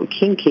calling, quote,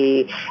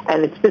 kinky,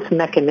 and it's just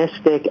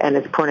mechanistic and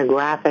it's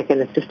pornographic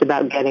and it's just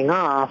about getting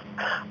off,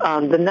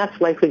 then that's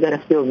likely going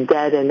to feel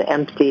dead and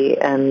empty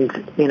and,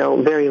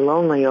 very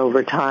lonely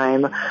over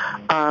time.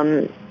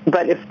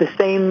 But if the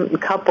same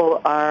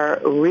couple are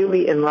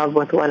really in love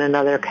with one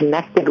another,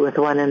 connected with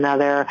one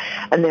another,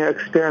 and they're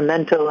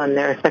experimental and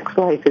their sex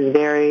life is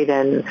varied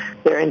and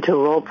they're into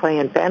role play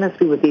and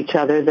fantasy with each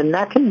other, then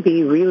that can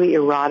be really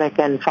erotic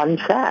and fun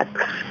sex.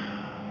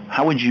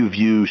 How would you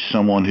view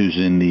someone who's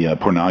in the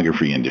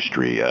pornography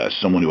industry,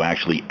 someone who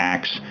actually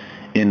acts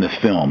in the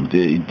film?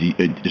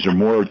 Is there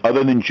more,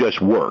 other than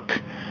just work,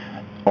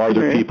 are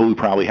there people who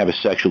probably have a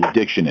sexual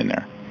addiction in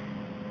there?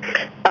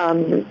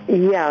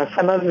 Yeah,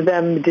 some of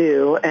them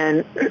do,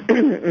 and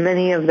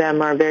many of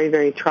them are very,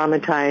 very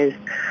traumatized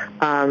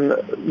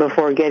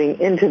before getting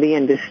into the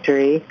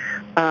industry,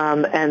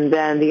 and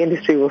then the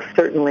industry will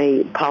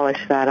certainly polish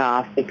that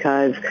off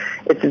because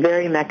it's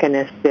very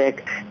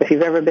mechanistic. If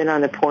you've ever been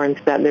on a porn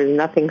set, there's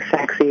nothing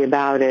sexy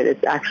about it.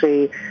 It's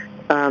actually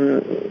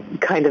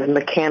kind of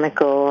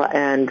mechanical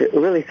and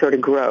really sort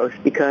of gross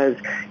because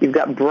you've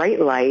got bright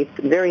lights,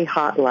 very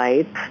hot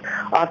lights.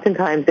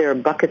 Oftentimes there are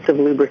buckets of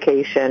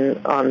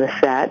lubrication on the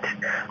set.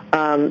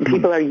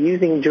 People are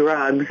using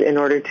drugs in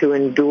order to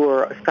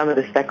endure some of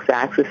the sex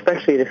acts,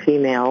 especially the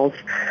females.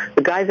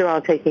 The guys are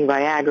all taking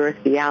Viagra,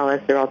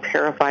 Cialis. They're all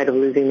terrified of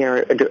losing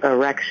their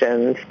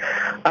erections.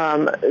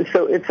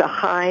 So it's a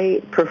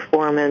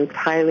high-performance,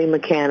 highly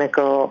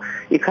mechanical.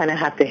 You kind of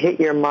have to hit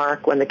your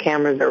mark when the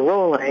cameras are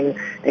rolling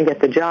and get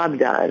the job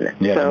done.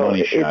 Yeah, so the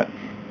money shot.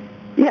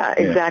 Yeah,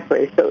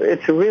 exactly. So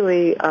it's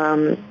really,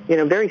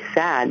 very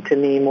sad to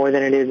me more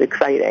than it is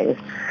exciting.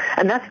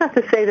 And that's not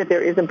to say that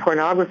there isn't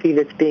pornography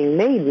that's being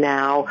made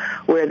now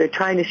where they're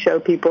trying to show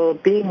people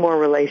being more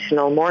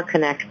relational, more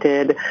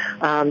connected.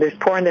 There's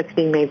porn that's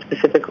being made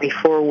specifically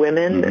for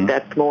women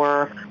that's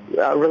more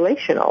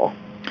relational.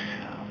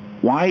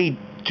 Why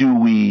do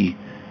we,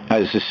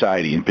 as a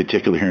society, in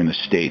particular here in the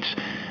States,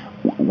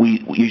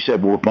 you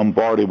said we're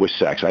bombarded with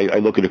sex. I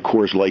look at a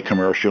Coors Light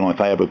commercial, and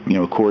if I have a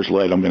Coors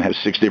Light, I'm going to have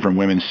 6 different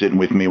women sitting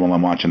with me while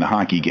I'm watching the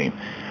hockey game.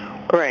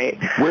 Right.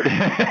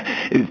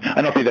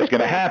 I don't think that's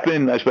going to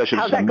happen, especially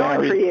How's since I'm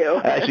married. How's that going for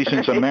you? Actually,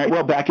 since I'm married,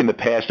 well, back in the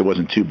past it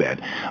wasn't too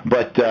bad.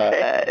 But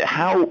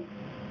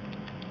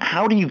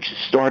how do you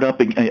start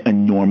up a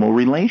normal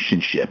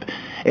relationship?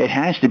 It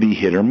has to be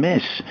hit or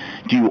miss.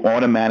 Do you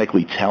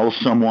automatically tell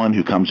someone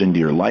who comes into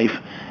your life?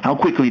 How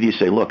quickly do you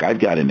say, look, I've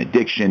got an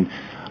addiction,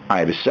 I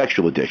have a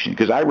sexual addiction?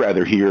 Because I'd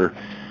rather hear,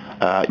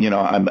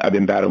 I've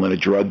been battling a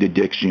drug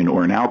addiction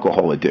or an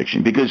alcohol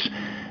addiction, because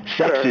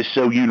sex is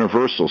so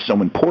universal,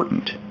 so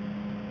important.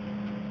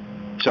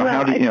 So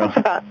how do you,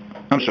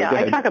 I'm sorry, go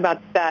ahead. I talk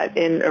about that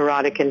in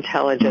Erotic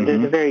Intelligence.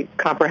 There's a very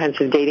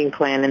comprehensive dating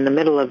plan in the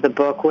middle of the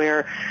book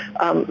where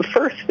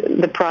first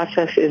the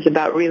process is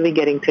about really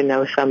getting to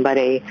know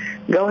somebody,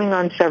 going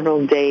on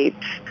several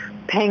dates,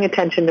 paying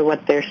attention to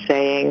what they're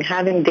saying,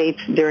 having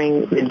dates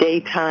during the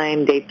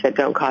daytime, dates that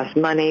don't cost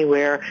money,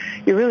 where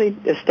you're really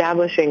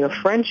establishing a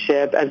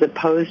friendship as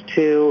opposed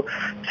to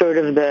sort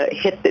of the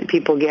hit that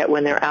people get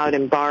when they're out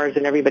in bars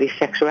and everybody's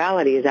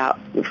sexuality is out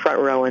front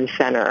row and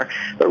center.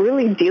 But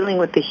really dealing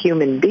with the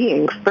human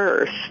being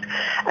first.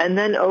 And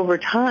then over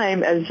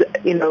time, as,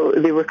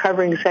 the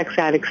recovering sex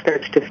addict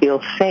starts to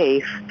feel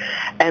safe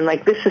and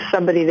like this is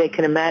somebody they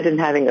can imagine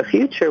having a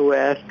future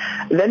with,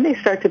 then they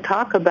start to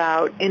talk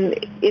about in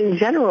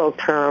general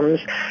terms,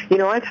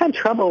 I've had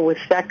trouble with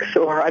sex,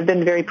 or I've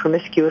been very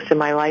promiscuous in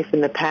my life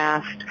in the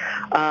past,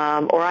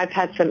 or I've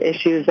had some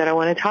issues that I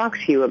want to talk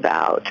to you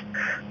about.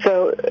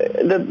 So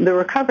the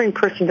recovering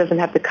person doesn't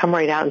have to come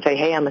right out and say,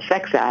 hey, I'm a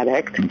sex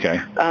addict. Okay.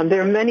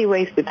 There are many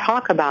ways to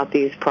talk about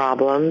these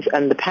problems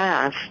and the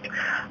past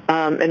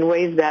in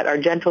ways that are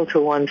gentle to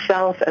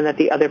oneself and that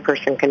the other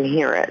person can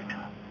hear it.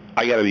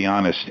 I got to be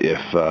honest, if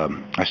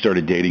I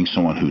started dating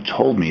someone who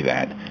told me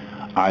that,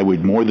 I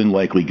would more than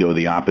likely go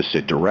the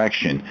opposite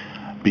direction,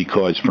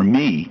 because for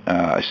me,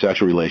 a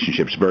sexual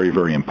relationship is very,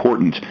 very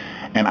important.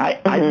 And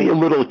I'd be a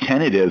little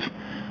tentative,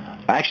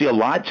 actually a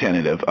lot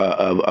tentative,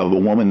 of a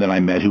woman that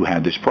I met who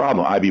had this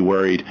problem. I'd be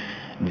worried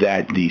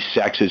that the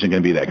sex isn't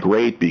going to be that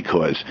great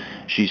because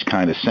she's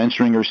kind of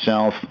censoring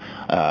herself.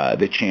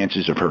 The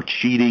chances of her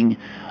cheating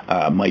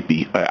might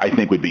be, I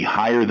think, would be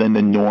higher than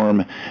the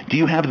norm. Do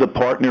you have the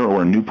partner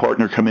or a new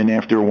partner come in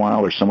after a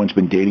while, or someone's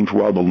been dating for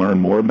a while, to learn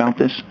more about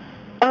this?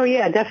 Oh,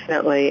 yeah,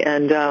 definitely.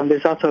 And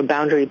there's also a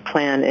boundary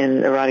plan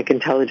in Erotic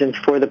Intelligence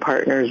for the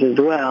partners as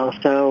well.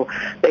 So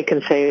they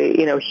can say,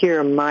 here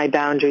are my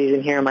boundaries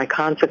and here are my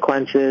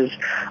consequences.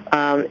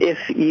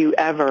 If you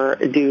ever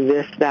do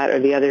this, that, or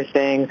the other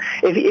thing,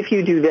 if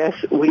you do this,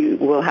 we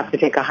will have to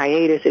take a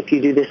hiatus. If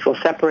you do this, we'll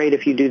separate.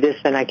 If you do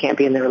this, then I can't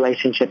be in the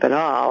relationship at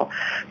all.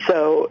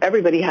 So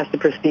everybody has to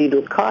proceed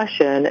with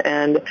caution.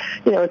 And,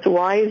 it's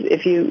wise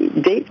if you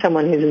date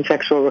someone who's in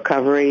sexual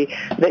recovery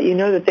that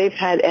that they've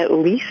had at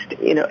least,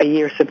 a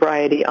year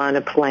sobriety on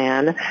a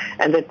plan,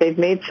 and that they've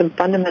made some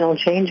fundamental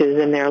changes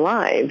in their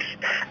lives.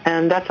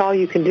 And that's all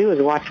you can do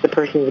is watch the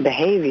person's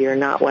behavior,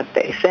 not what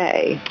they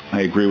say.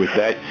 I agree with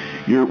that.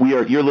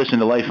 You're listening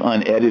to Life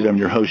Unedited. I'm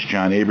your host,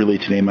 John Aberle.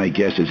 Today my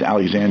guest is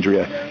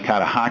Alexandria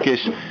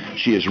Katehakis.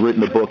 She has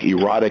written the book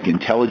Erotic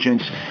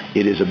Intelligence.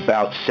 It is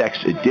about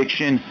sex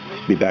addiction.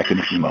 Be back in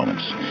a few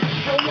moments.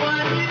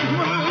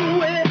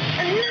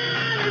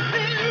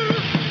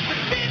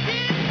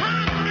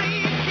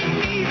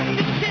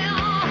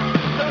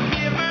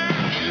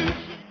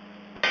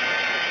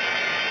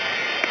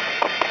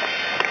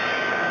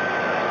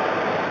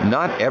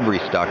 Not every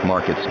stock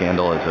market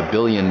scandal is a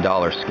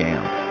billion-dollar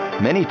scam.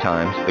 Many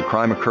times, the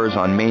crime occurs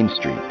on Main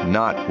Street,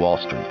 not Wall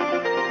Street.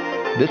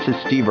 This is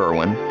Steve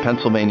Irwin,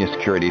 Pennsylvania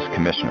Securities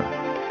Commissioner.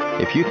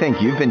 If you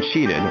think you've been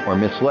cheated or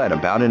misled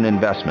about an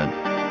investment,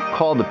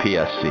 call the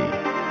PSC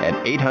at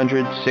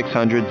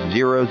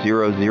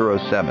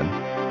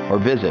 800-600-0007 or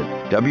visit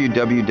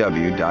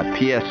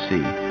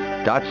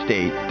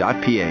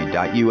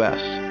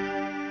www.psc.state.pa.us.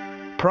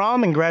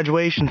 Prom and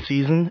graduation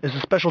season is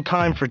a special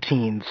time for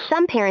teens.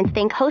 Some parents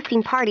think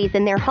hosting parties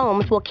in their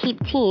homes will keep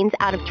teens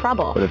out of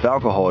trouble. But if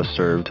alcohol is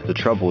served, the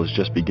trouble is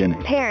just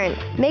beginning. Parents,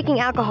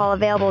 making alcohol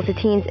available to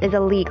teens is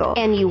illegal,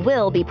 and you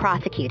will be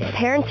prosecuted.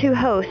 Parents who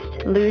host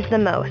lose the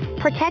most.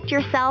 Protect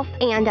yourself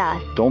and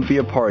us. Don't be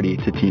a party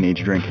to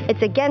teenage drinking.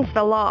 It's against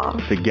the law.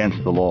 It's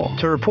against the law.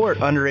 To report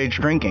underage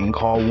drinking,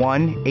 call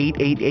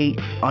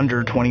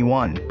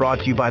 1-888-UNDER-21.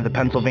 Brought to you by the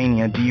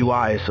Pennsylvania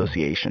DUI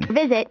Association.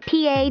 Visit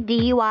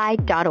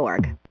PADUI.org.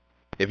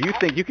 If you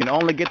think you can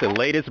only get the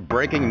latest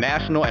breaking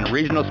national and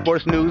regional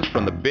sports news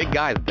from the big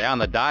guys down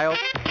the dial,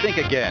 think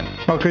again.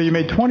 Okay, you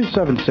made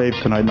 27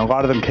 saves tonight, and a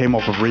lot of them came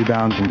off of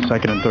rebounds and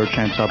second and third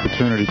chance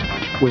opportunities.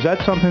 Was that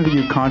something that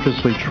you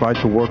consciously tried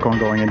to work on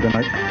going into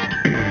tonight?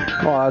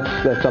 Well,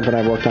 that's something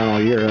I've worked on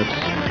all year.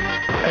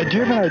 Do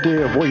you have an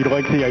idea of what you'd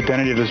like the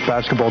identity of this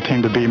basketball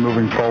team to be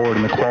moving forward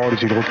and the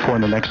qualities you'd look for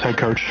in the next head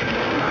coach?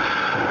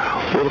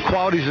 Well, the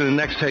qualities of the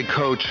next head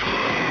coach,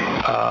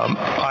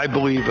 I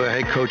believe a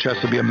head coach has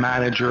to be a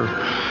manager.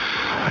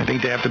 I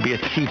think they have to be a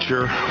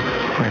teacher.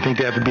 I think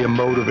they have to be a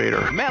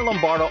motivator. Matt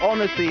Lombardo on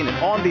the scene and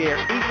on the air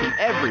each and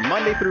every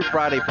Monday through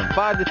Friday from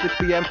 5 to 6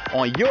 p.m.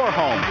 on your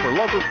home for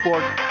local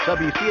sports,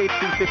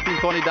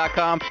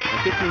 WCHC1520.com and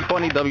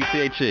 1520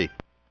 WCHE.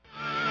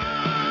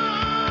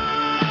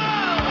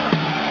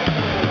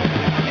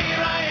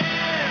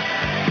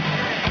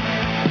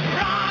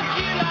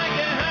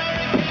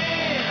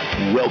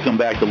 Welcome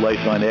back to Life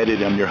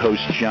Unedited. I'm your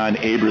host, John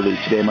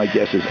Aberle. Today my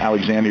guest is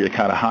Alexandria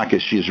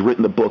Katehakis. She has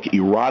written the book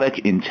Erotic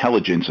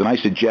Intelligence, and I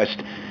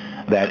suggest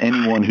that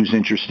anyone who's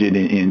interested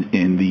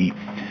in the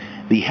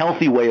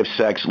healthy way of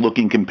sex,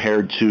 looking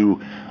compared to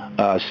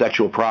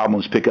sexual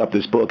problems, pick up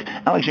this book.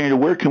 Alexandria,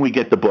 where can we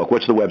get the book?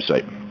 What's the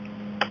website?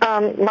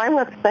 My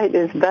website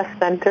is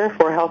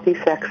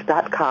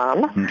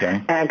bestcenterforhealthysex.com.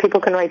 Okay. And people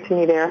can write to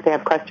me there if they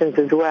have questions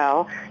as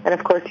well. And,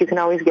 of course, you can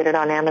always get it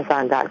on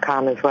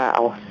Amazon.com as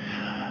well.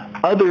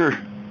 Other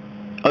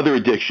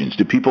addictions.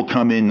 Do people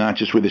come in not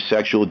just with a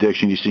sexual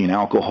addiction? You see an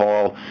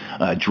alcohol,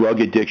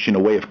 drug addiction, a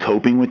way of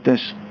coping with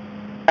this?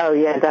 Oh,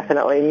 yeah,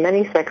 definitely.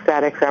 Many sex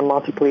addicts are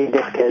multiply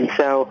addicted.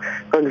 So,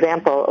 for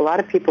example, a lot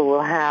of people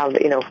will have,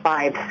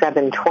 5,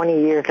 7,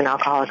 20 years in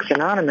Alcoholics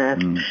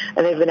Anonymous, and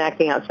they've been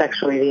acting out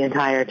sexually the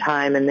entire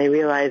time, and they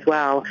realize,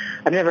 wow,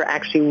 I've never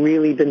actually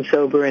really been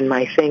sober in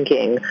my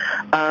thinking.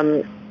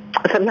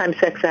 Sometimes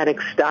sex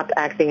addicts stop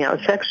acting out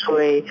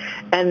sexually,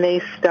 and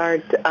they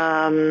start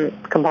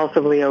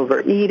compulsively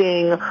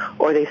overeating,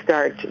 or they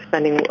start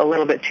spending a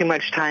little bit too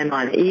much time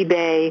on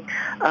eBay.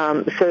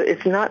 So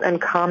it's not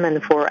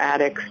uncommon for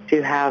addicts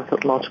to have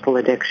multiple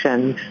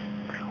addictions.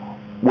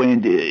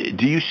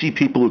 Do you see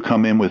people who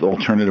come in with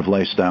alternative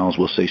lifestyles,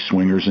 we'll say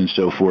swingers and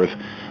so forth,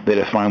 that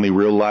have finally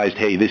realized,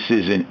 hey,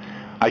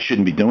 I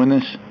shouldn't be doing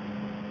this?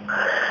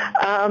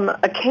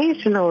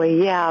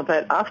 Occasionally, yeah,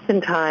 but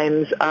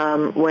oftentimes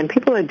when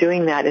people are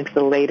doing that into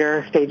the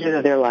later stages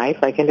of their life,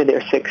 like into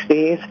their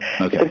 60s,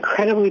 it's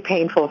incredibly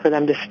painful for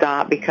them to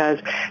stop because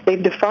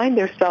they've defined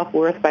their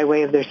self-worth by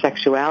way of their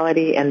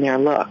sexuality and their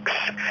looks.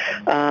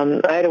 I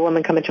had a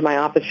woman come into my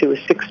office who was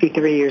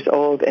 63 years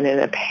old and in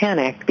a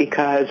panic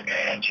because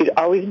she'd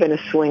always been a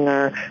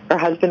swinger. Her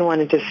husband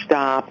wanted to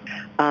stop.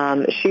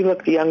 She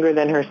looked younger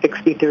than her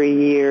 63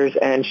 years,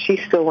 and she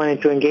still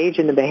wanted to engage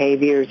in the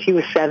behaviors. He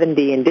was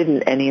 70 and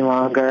didn't any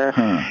longer.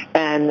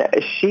 And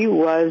she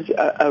was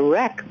a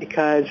wreck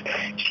because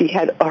she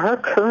had her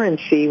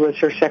currency was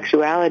her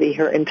sexuality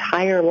her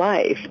entire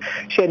life.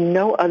 She had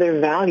no other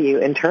value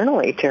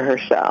internally to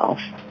herself.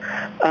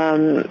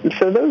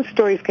 So those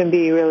stories can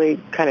be really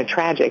kind of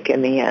tragic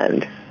in the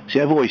end. See,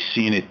 I've always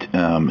seen it,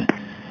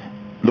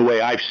 the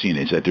way I've seen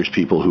it is that there's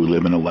people who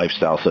live in a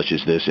lifestyle such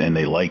as this and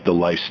they like the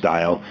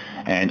lifestyle.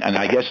 And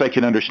I guess I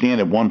can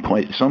understand at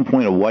some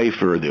point a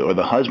wife or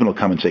the husband will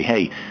come and say,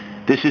 hey,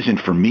 this isn't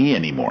for me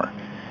anymore.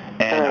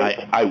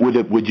 And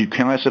would you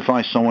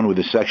classify someone with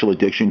a sexual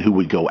addiction who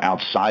would go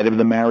outside of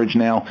the marriage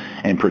now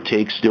and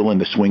partake still in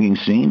the swinging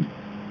scene?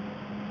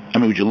 I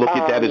mean, would you look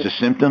at that as a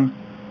symptom?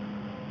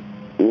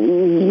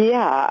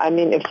 Yeah, I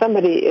mean, if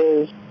somebody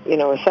is,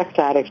 a sex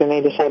addict and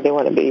they decide they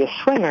want to be a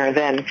swinger,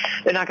 then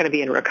they're not going to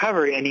be in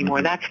recovery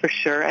anymore, that's for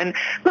sure. And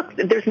look,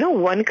 there's no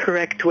one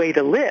correct way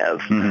to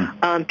live.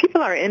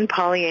 People are in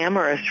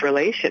polyamorous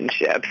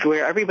relationships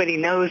where everybody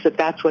knows that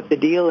that's what the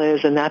deal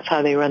is and that's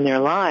how they run their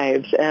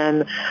lives.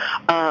 And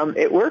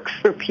it works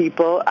for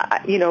people.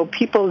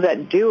 People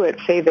that do it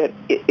say that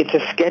it's a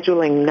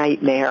scheduling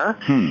nightmare.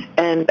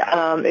 And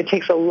it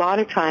takes a lot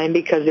of time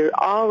because they're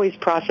always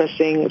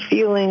processing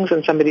feelings,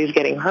 and somebody's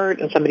getting hurt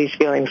and somebody's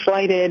feeling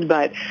slighted.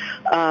 But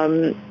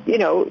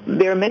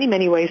there are many,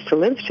 many ways to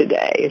live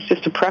today. It's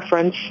just a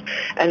preference,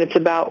 and it's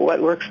about what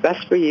works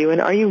best for you.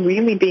 And are you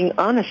really being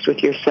honest with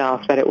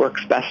yourself that it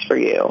works best for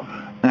you?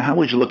 Now, how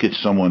would you look at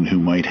someone who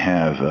might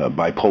have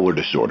bipolar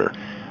disorder?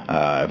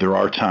 There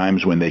are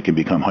times when they can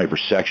become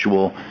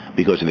hypersexual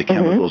because of the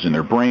chemicals in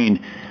their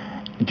brain.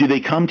 Do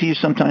they come to you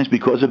sometimes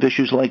because of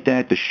issues like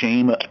that, the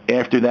shame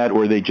after that,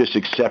 or are they just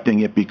accepting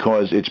it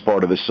because it's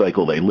part of the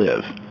cycle they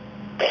live?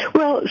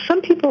 Well,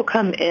 some people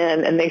come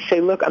in and they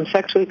say, look, I'm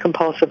sexually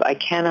compulsive. I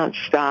cannot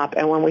stop.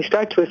 And when we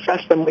start to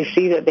assess them, we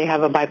see that they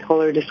have a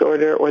bipolar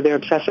disorder or they're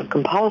obsessive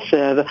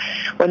compulsive.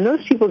 When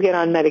those people get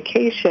on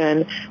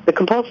medication, the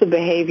compulsive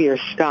behaviors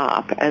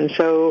stop. And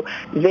so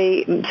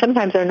they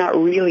sometimes are not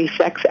really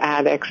sex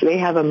addicts. They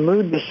have a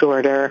mood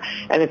disorder,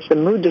 and it's the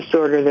mood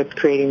disorder that's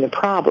creating the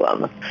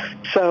problem.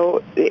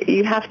 So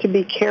you have to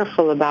be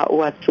careful about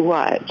what's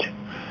what.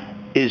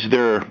 Is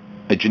there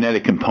a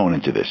genetic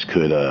component to this?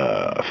 Could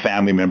a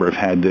family member have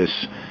had this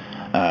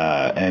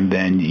and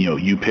then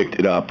you picked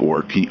it up,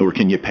 or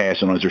can you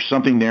pass it on? Is there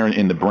something there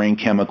in the brain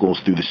chemicals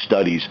through the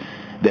studies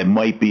that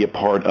might be a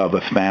part of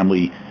a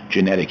family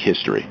genetic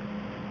history?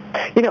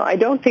 I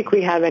don't think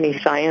we have any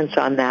science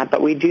on that,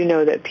 but we do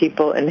know that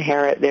people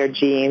inherit their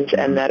genes,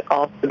 and that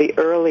also the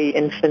early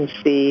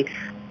infancy,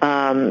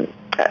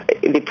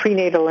 the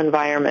prenatal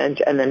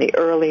environment and then the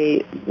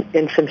early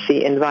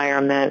infancy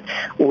environment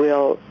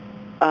will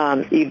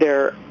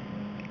either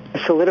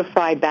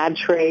solidify bad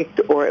traits,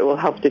 or it will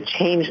help to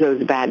change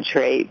those bad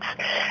traits.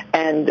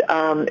 And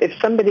if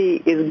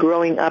somebody is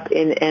growing up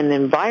in an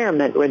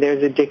environment where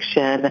there's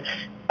addiction,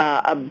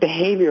 a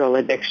behavioral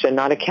addiction,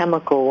 not a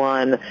chemical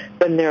one,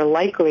 then they're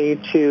likely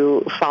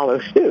to follow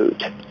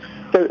suit.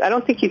 So I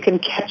don't think you can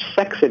catch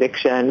sex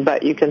addiction,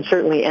 but you can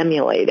certainly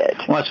emulate it.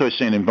 Well, that's what I was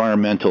saying,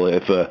 environmental.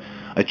 If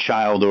a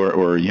child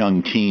or a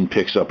young teen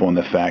picks up on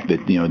the fact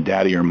that,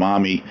 daddy or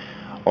mommy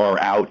are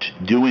out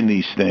doing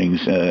these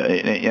things,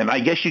 and I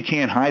guess you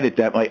can't hide it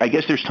that way. I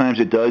guess there's times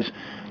it does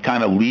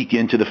kind of leak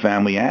into the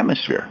family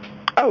atmosphere.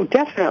 Oh,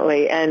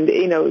 definitely. And,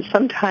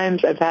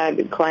 sometimes I've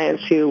had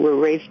clients who were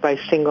raised by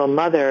single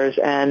mothers,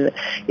 and,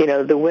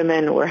 the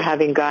women were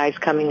having guys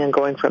coming and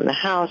going from the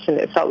house, and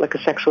it felt like a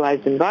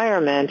sexualized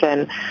environment,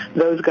 and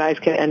those guys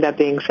can end up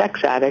being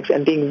sex addicts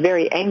and being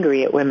very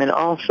angry at women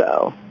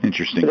also.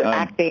 Interesting. So they're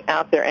acting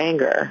out their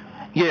anger.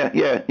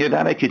 Yeah,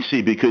 that I could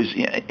see, because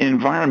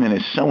environment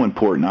is so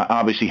important.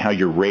 Obviously, how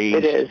you're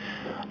raised. It is.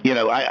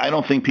 I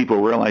don't think people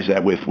realize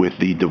that with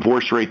the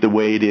divorce rate the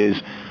way it is,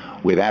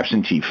 with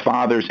absentee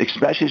fathers,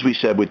 especially, as we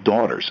said, with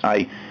daughters.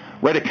 I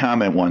read a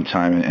comment one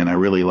time, and I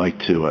really like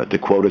to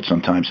quote it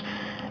sometimes,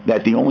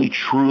 that the only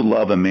true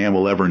love a man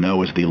will ever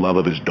know is the love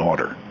of his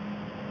daughter.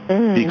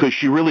 Because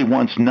she really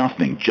wants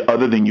nothing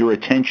other than your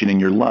attention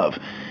and your love.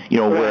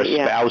 Where a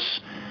spouse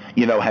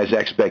has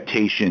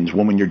expectations,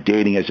 woman you're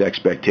dating has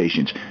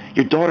expectations.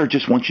 Your daughter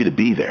just wants you to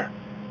be there.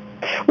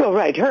 Well,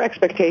 right. Her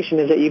expectation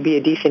is that you be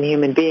a decent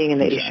human being and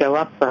that you show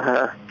up for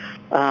her.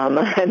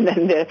 And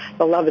then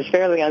the love is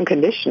fairly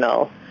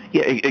unconditional.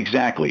 Yeah,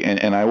 exactly.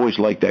 And I always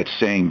like that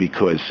saying,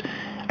 because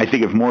I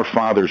think if more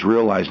fathers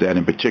realize that,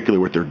 in particular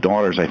with their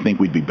daughters, I think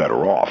we'd be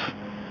better off.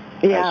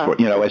 Yeah.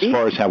 As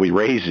far as how we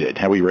raise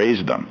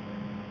them.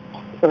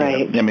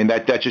 Right. I mean,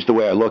 that's just the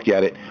way I look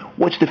at it.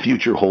 What's the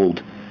future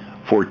hold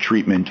for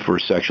treatment for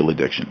sexual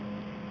addiction?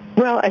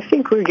 Well, I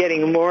think we're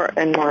getting more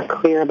and more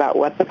clear about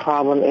what the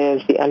problem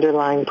is, the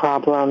underlying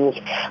problems.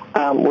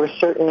 We're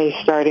certainly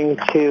starting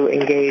to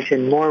engage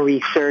in more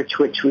research,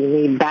 which we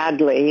need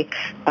badly.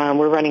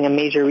 We're running a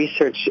major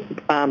research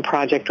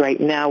project right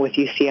now with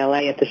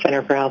UCLA at the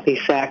Center for Healthy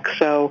Sex.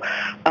 So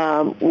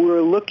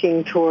we're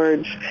looking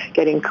towards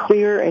getting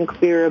clearer and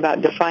clearer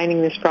about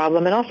defining this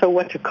problem and also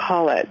what to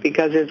call it,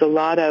 because there's a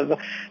lot of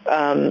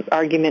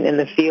argument in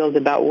the field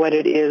about what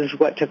it is,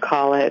 what to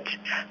call it.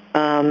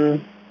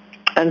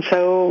 And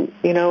so,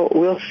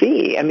 we'll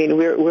see. I mean,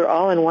 we're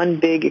all in one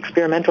big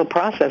experimental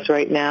process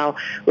right now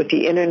with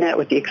the Internet,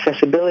 with the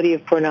accessibility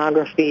of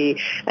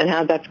pornography, and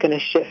how that's going to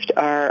shift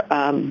our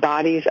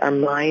bodies, our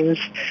minds,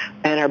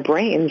 and our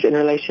brains in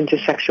relation to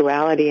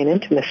sexuality and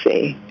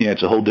intimacy. Yeah,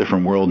 it's a whole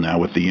different world now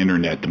with the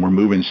Internet, and we're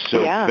moving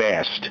so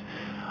fast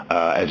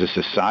as a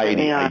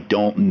society. I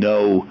don't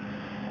know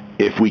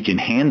if we can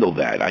handle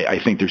that. I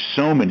think there's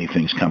so many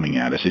things coming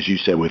at us, as you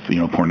said, with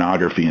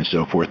pornography and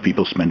so forth,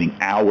 people spending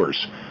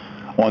hours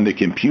on the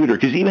computer,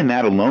 because even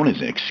that alone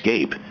is an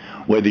escape.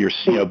 Whether you're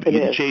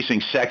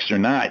chasing sex or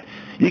not,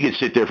 you can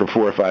sit there for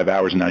 4 or 5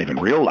 hours and not even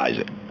realize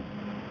it.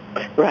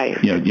 Right.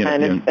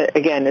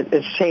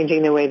 It's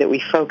changing the way that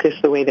we focus,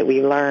 the way that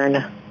we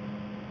learn.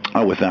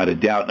 Oh, without a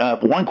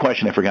doubt. One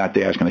question I forgot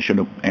to ask, and I should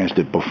have asked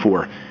it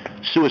before.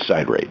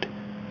 Suicide rate.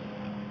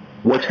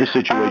 What's the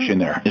situation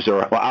there? Is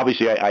there? Well,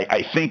 obviously,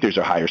 I think there's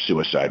a higher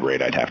suicide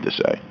rate, I'd have to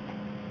say.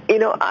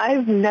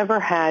 I've never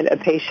had a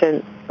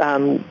patient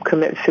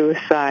commit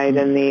suicide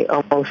in the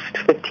almost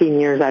 15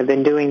 years I've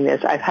been doing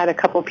this. I've had a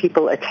couple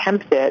people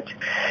attempt it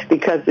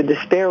because the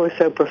despair was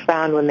so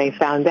profound when they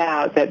found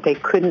out that they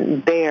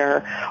couldn't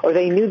bear, or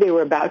they knew they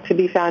were about to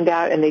be found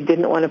out and they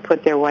didn't want to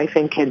put their wife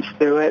and kids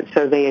through it,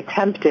 so they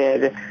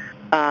attempted,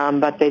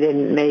 but they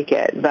didn't make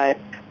it. But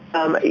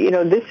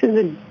this is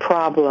a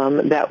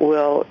problem that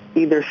will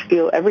either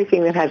steal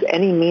everything that has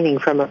any meaning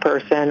from a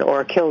person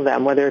or kill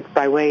them, whether it's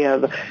by way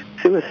of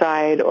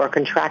suicide or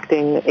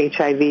contracting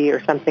HIV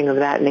or something of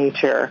that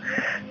nature.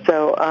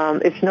 So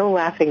it's no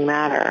laughing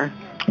matter.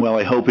 Well,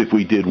 I hope if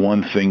we did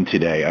one thing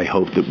today, I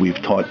hope that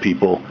we've taught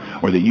people,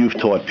 or that you've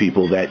taught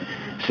people, that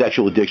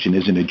sexual addiction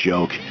isn't a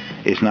joke.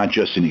 It's not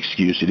just an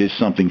excuse. It is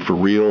something for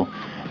real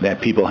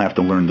that people have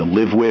to learn to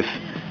live with.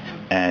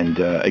 And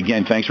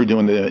again, thanks for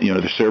doing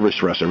the service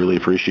for us. I really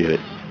appreciate it.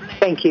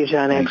 Thank you,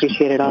 John. Thanks. I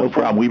appreciate it also. No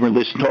problem. We were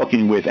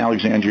talking with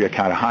Alexandria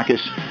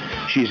Katahakis.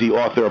 She's the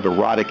author of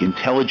Erotic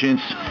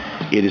Intelligence.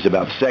 It is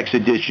about sex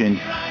addiction.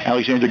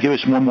 Alexandria, give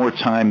us one more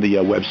time the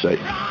website.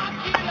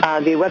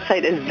 The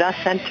website is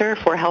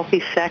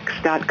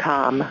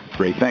thecenterforhealthysex.com.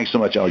 Great. Thanks so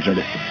much,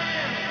 Alexandria.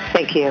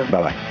 Thank you.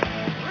 Bye-bye.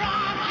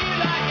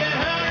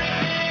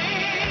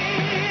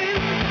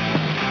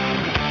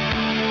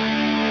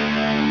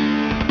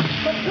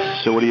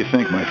 So what do you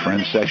think, my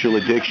friend? Sexual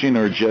addiction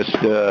or just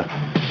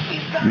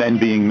men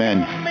being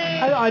men?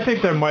 I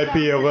think there might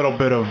be a little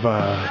bit of,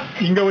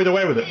 you can go either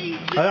way with it.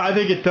 I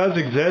think it does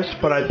exist,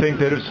 but I think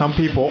that some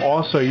people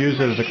also use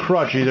it as a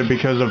crutch, either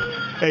because of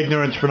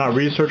ignorance for not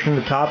researching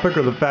the topic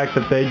or the fact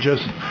that they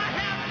just,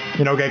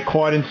 get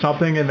caught in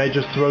something and they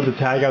just throw the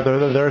tag out there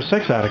that they're a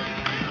sex addict.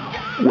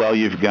 Well,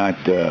 you've got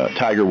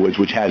Tiger Woods,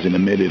 which hasn't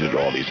admitted at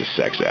all he's a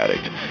sex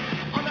addict.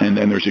 And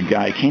then there's a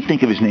guy, I can't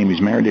think of his name,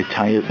 he's married to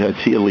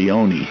Tia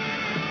Leone.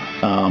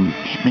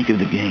 Can't think of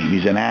the game.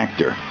 He's an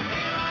actor.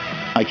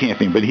 I can't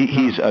think, but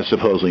he's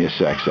supposedly a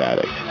sex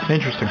addict.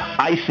 Interesting.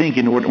 I think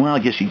I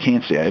guess you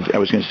can't say, I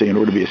was going to say in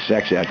order to be a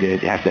sex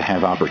addict, you have to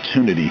have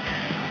opportunity.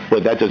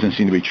 But that doesn't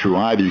seem to be true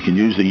either. You can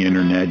use the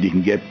internet. You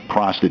can get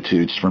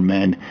prostitutes for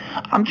men.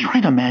 I'm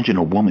trying to imagine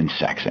a woman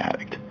sex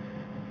addict.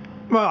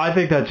 Well, I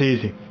think that's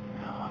easy.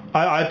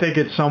 I think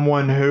it's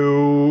someone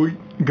who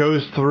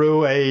goes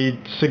through a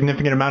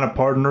significant amount of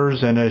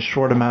partners in a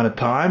short amount of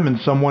time, and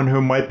someone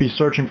who might be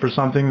searching for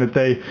something that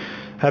they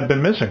have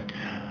been missing.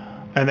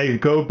 And they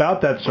go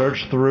about that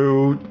search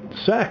through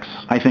sex.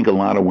 I think a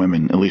lot of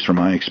women, at least from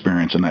my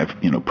experience, and I've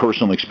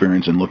personal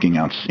experience in looking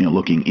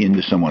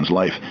into someone's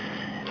life,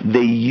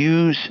 they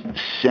use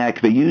sex.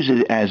 They use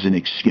it as an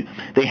excuse.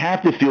 They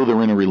have to feel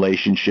they're in a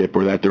relationship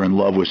or that they're in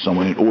love with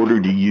someone in order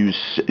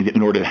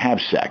to have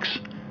sex.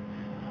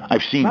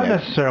 I've seen that.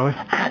 Not necessarily.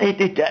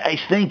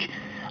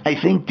 I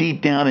think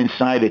deep down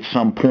inside at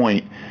some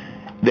point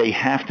they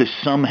have to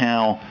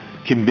somehow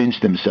convince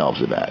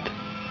themselves of that.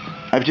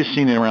 I've just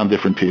seen it around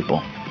different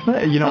people.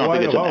 A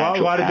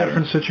lot of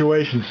different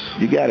situations.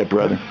 You got it,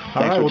 brother.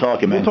 Thanks for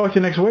talking, man. We'll talk to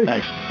you next week.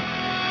 Thanks.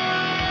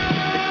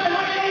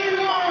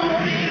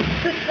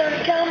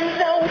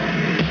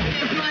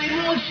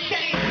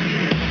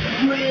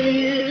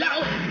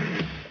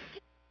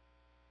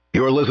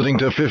 You're listening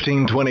to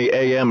 1520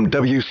 AM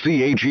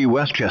WCHE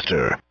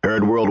Westchester.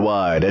 Heard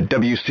worldwide at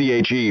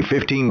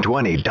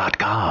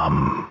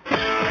WCHE1520.com.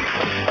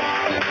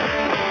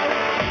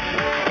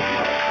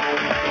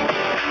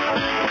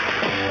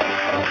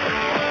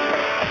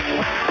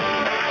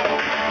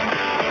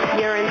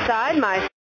 You're inside my